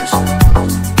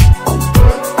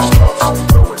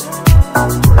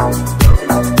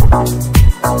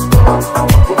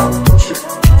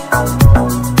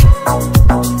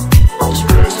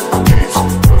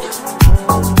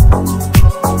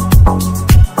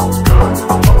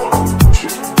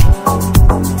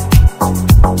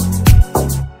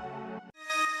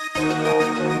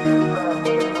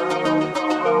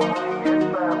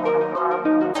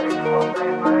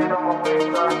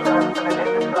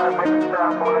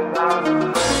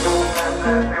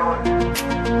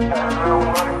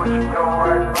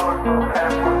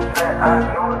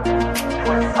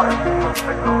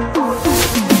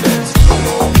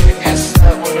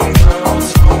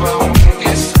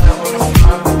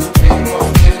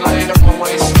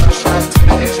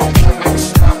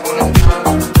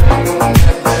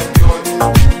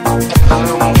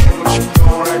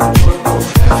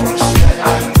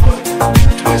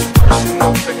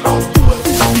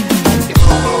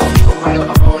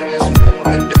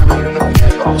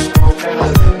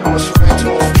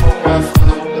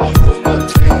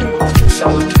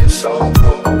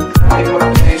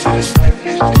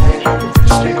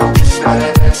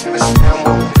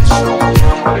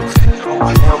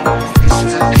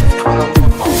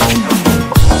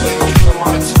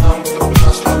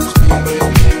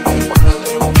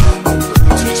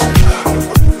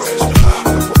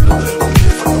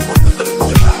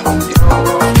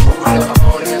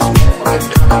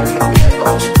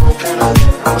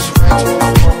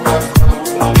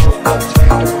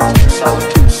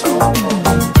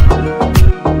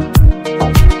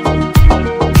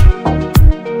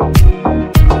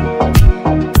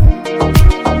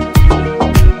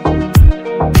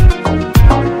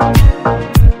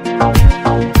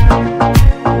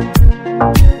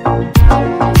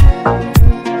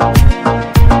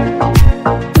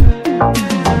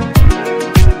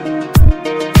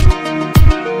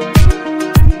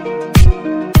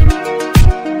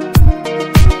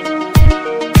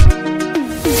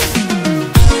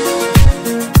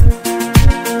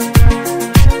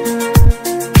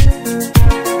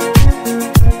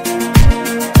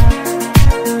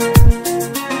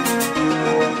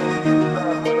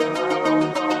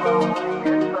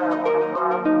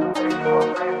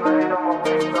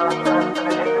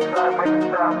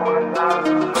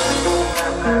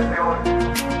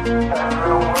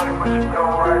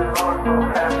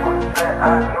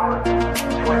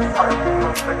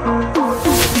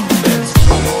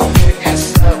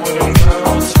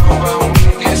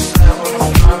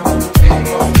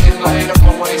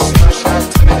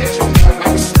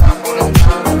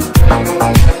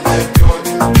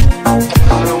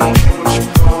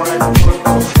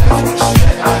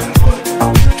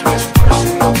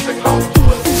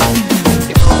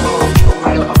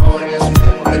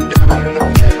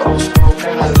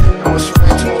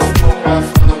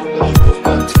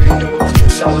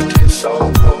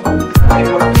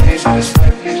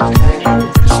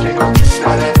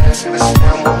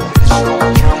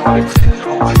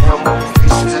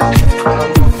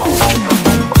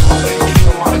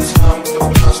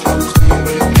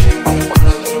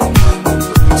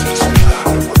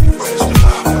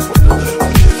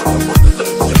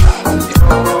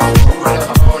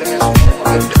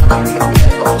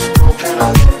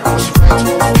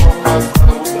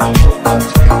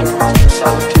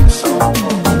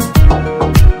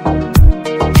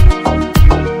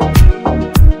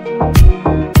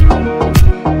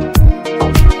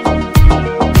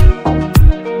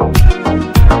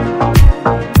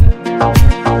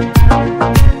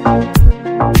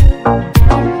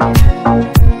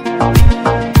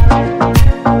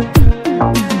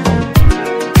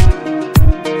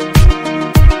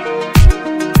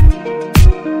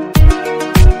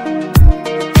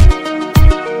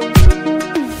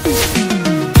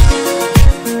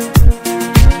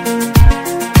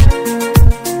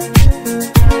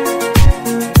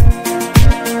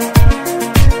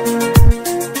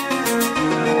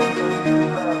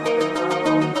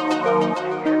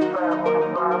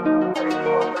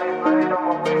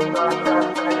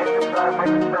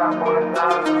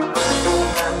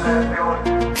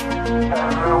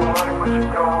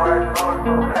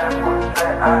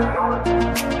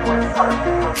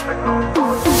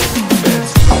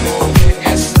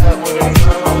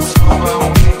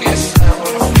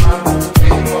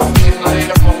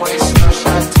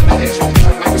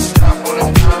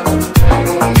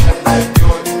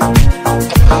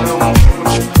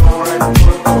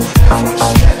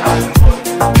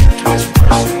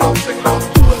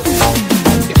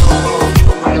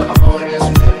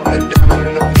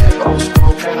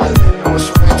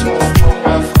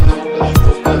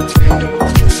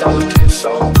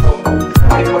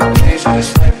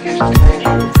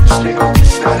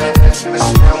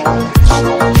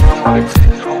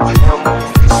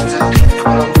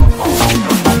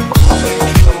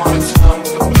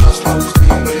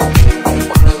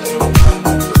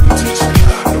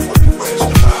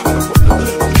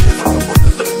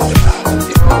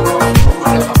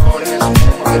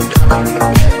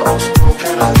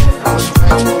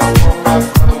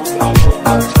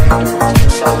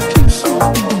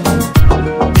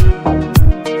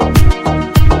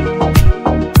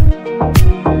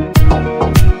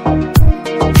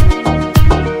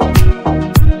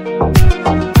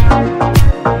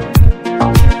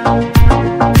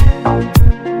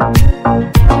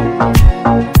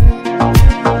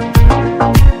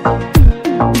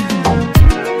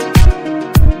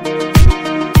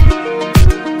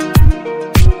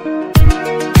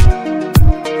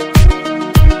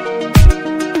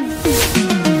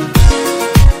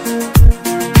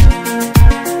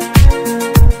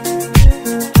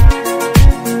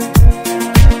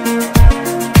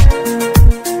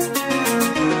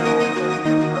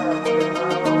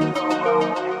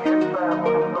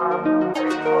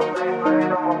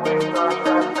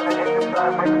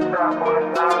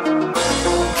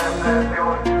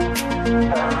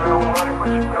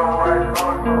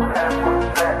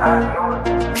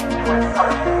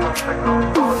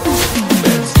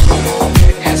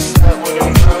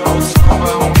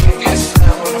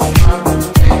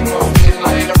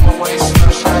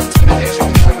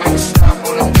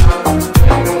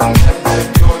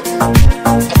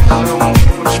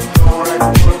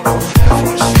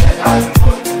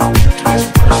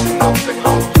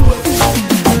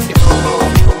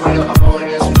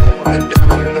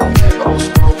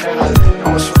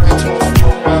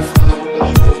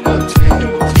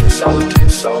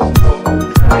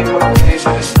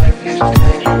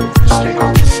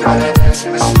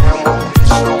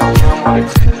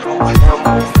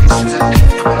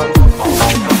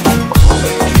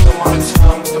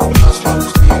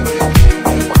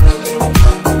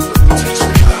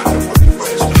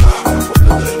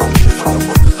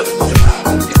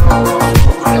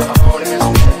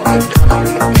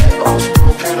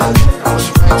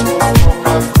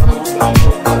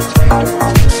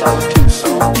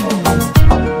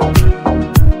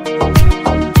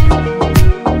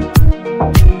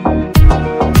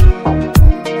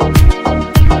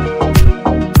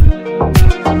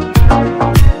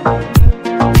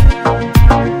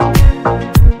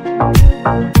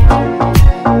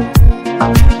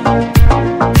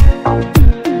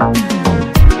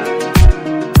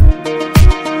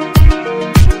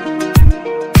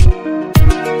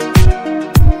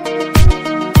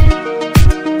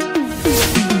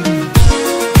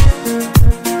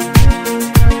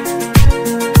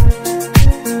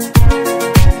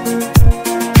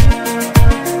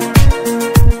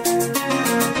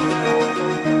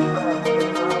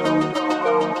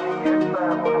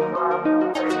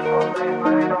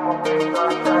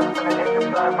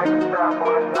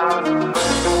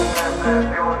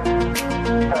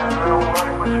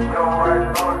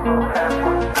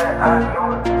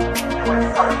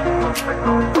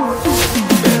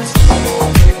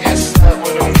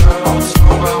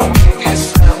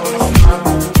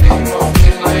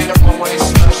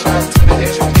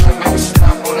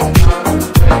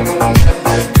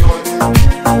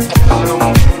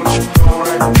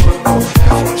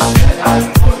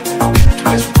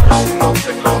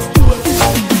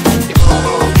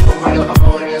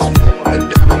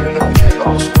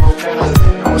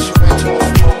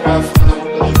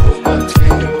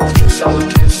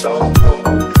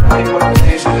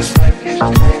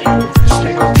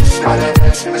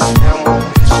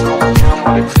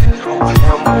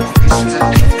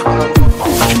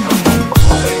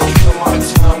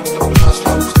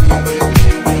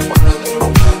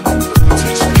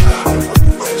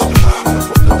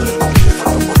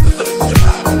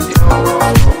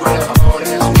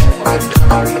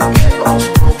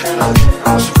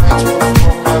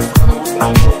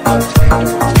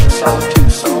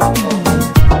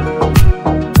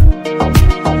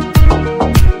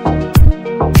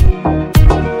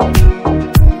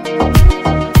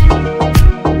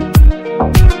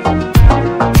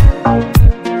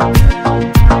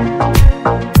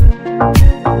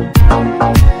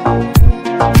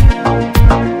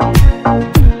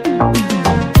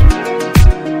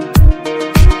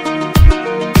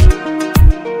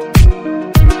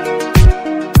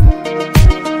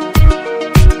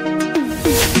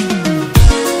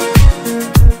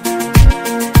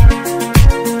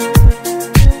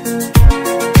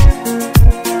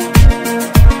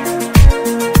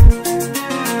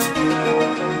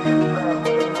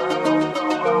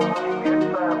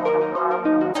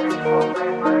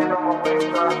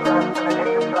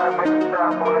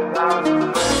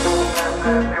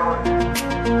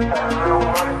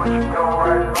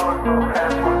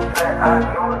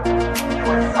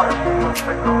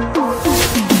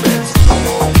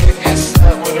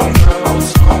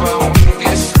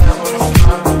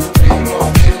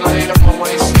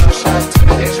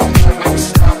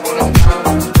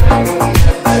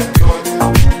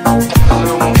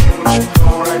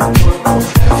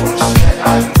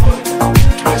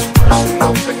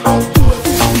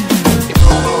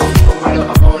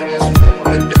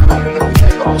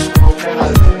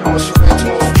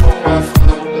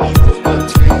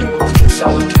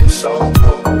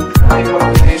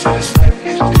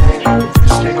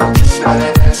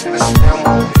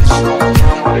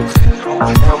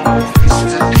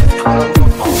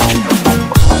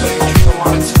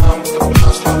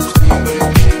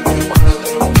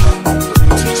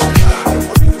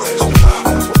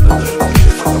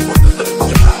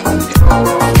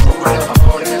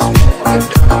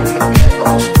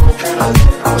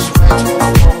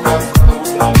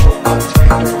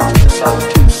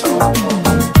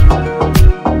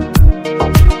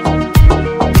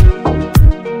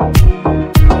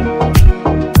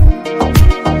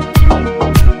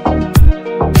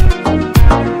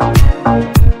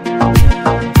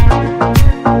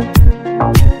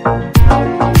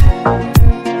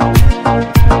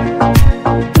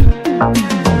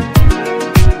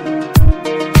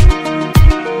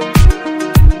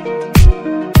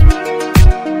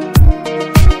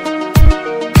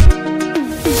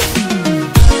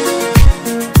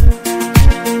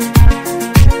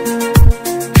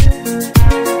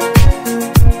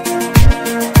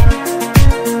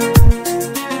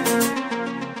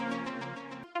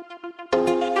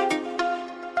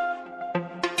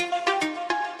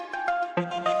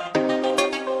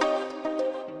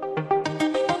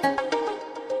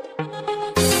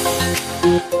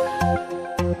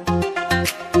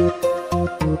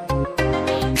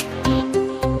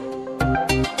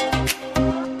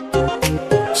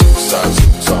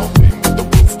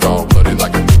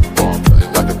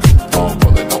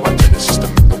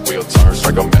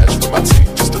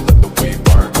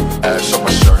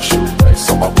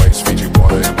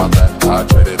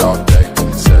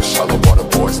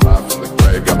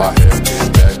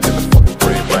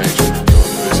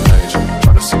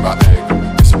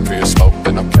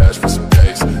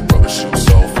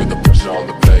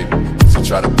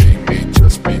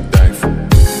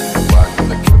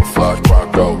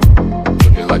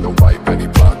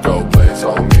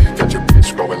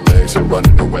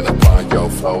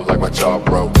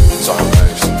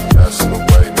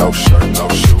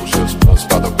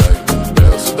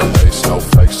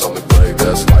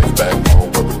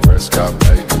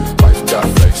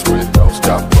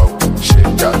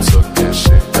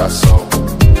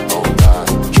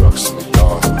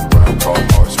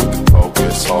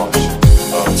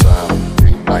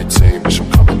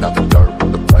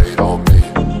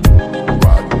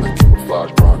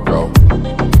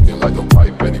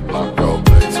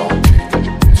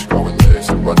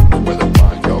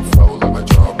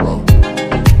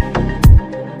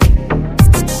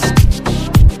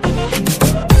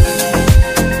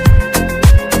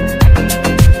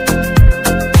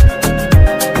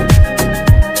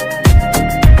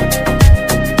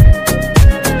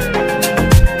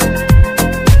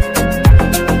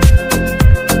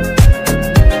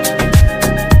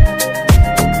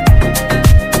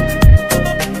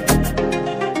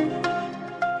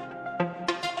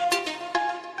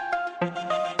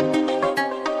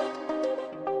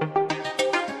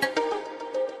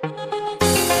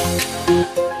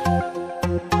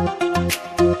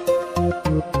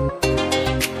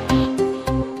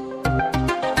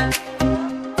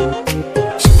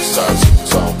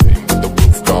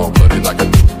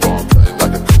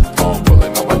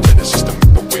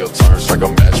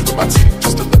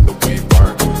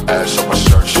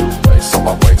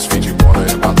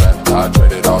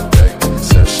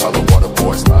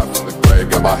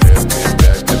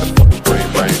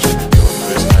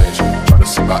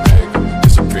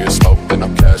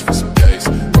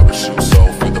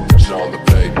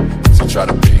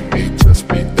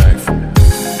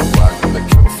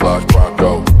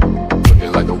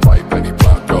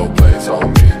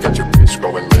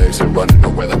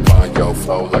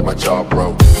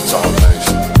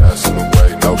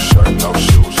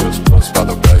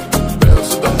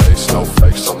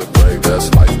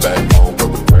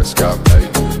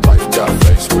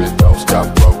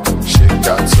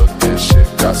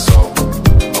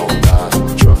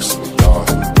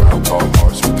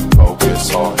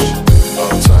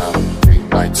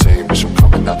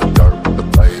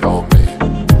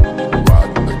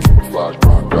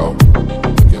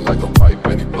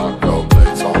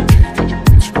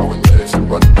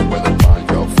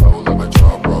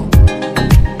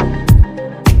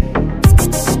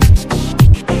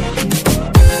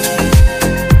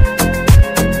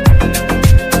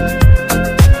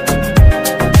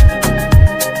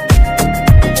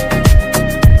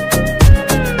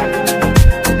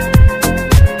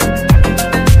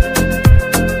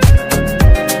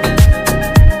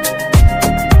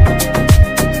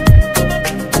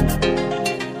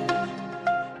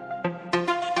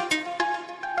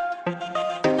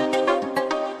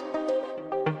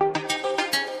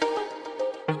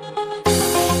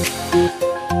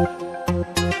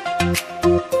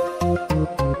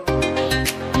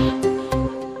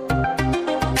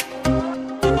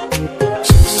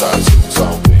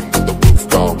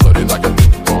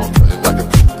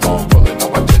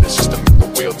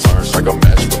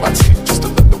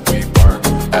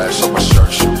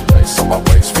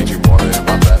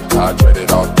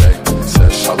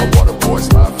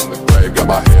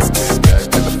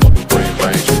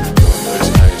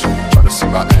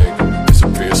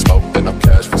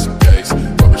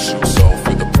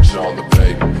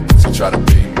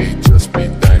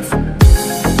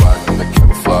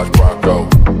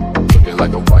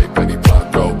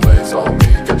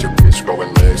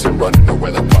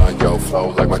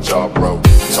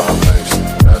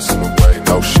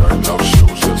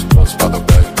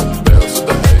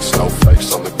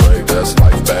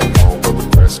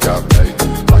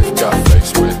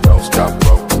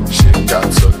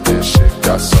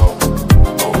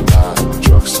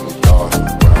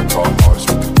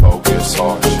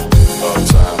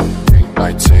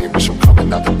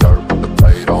coming out the dirt with the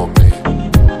blade on me.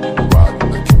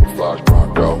 Riding the camouflage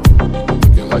Bronco,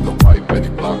 looking like a white Benny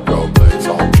Blanco. Blades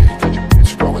on me, get your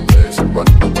bitch growing legs and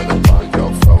running the way the line,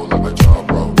 yo, flow like my jaw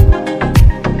broke.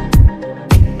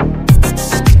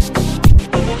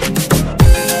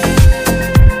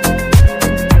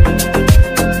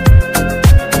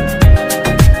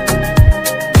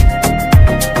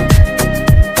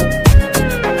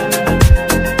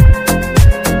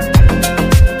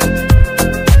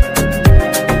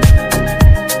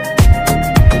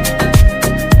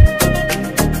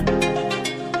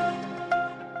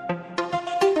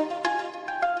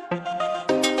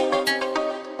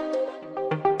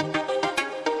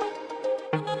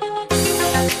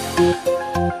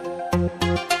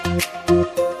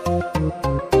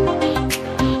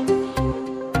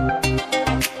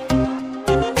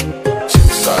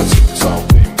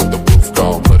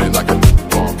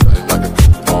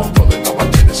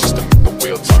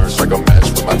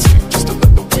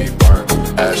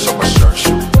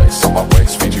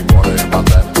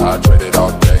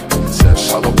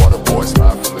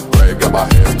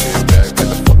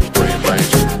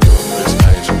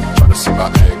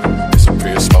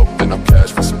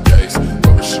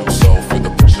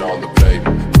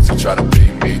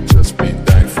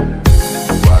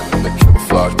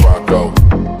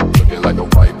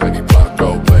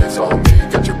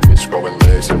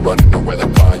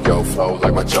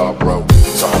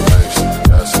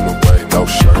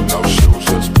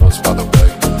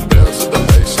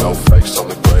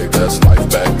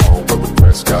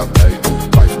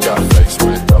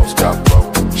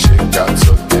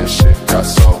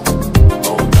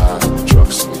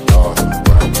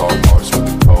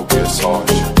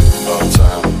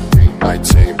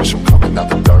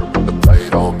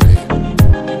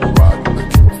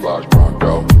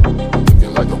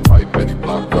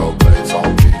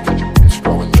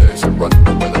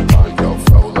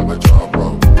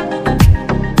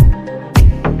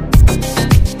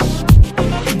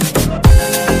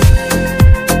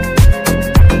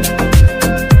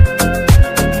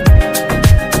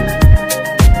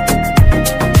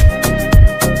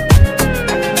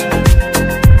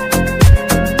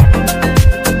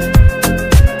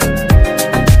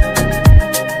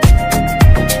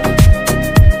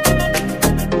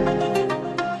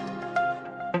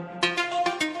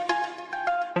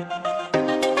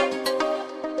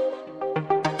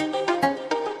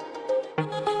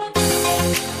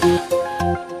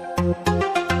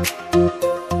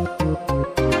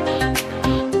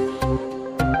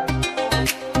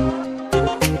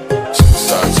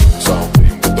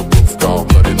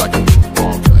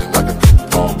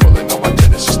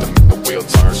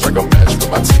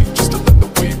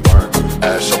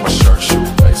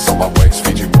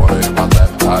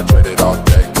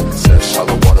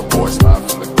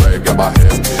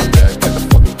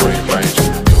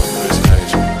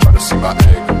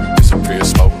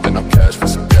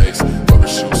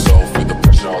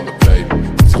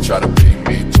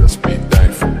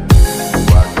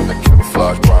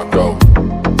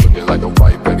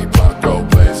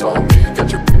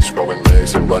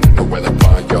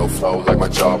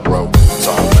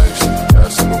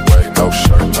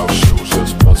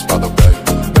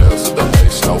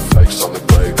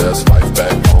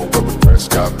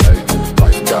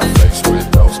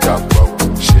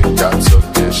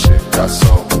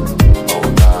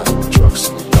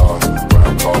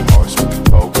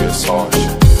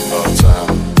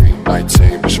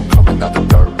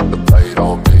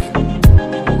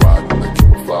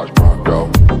 Bronco,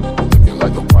 looking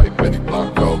like a white Benny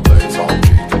Blanco. Blades on me,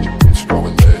 get your bitch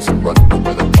growing legs and running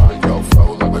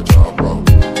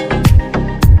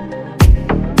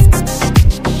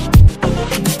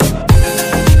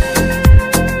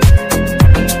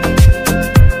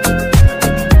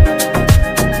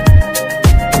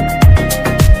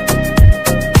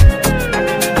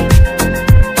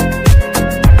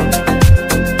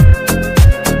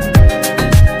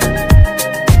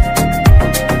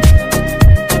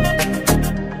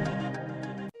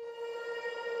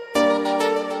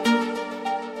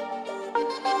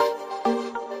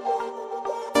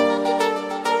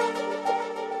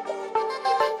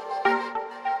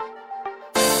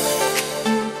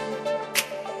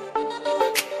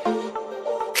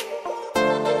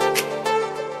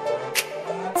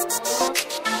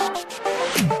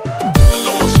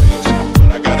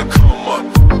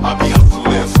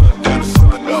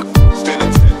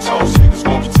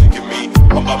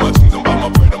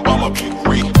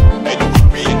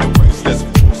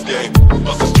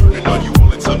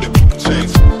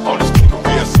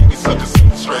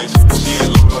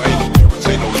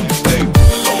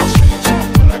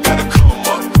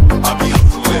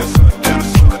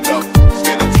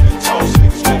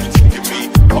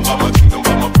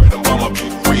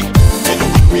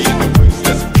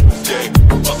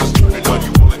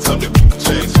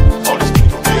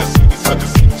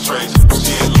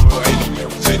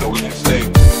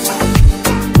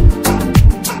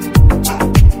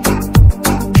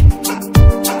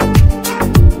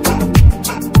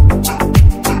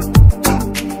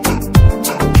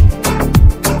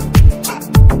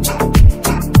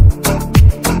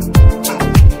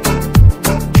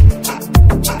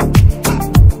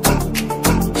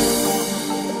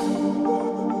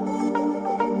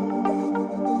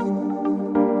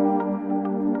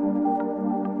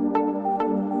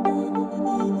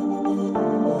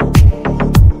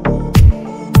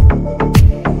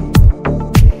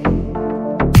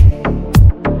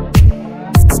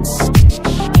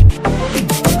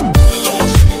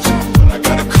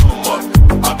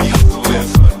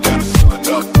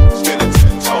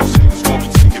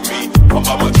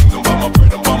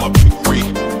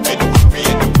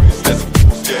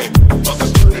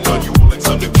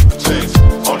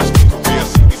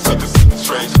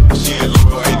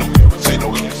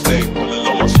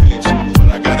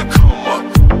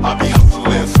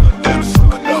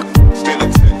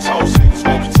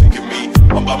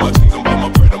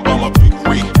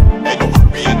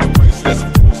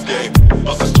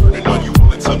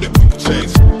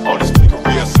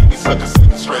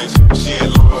strange. She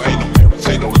ain't loyal, ain't no marriage,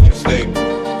 ain't no lipstick.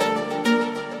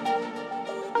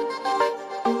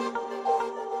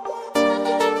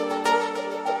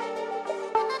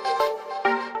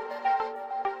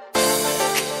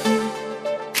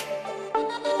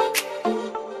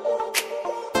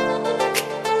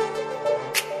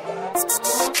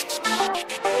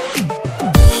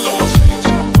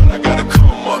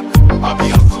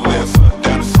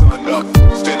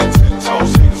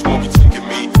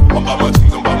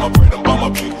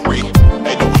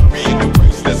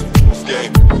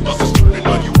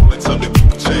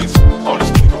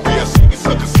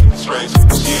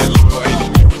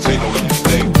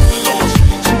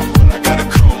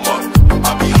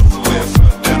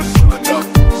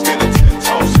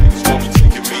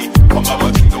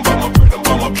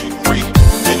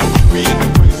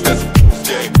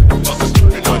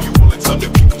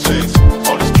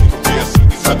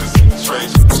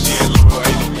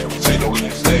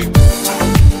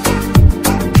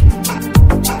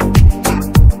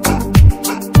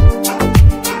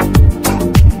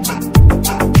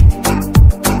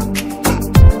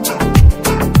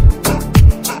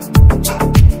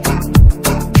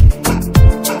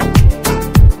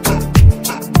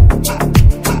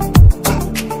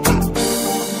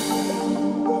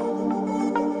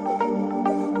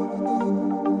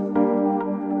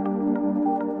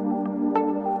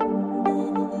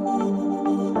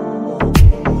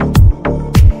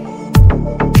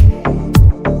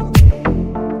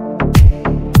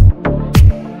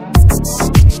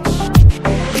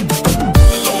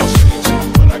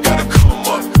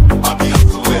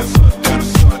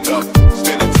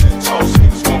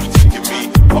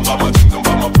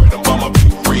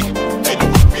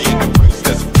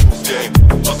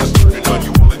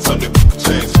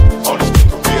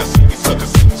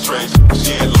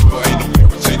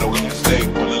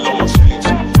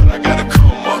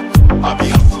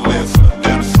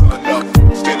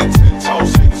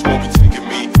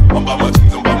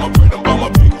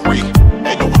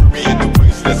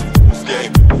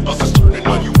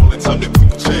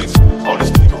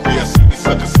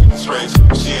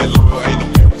 She ain't loyal.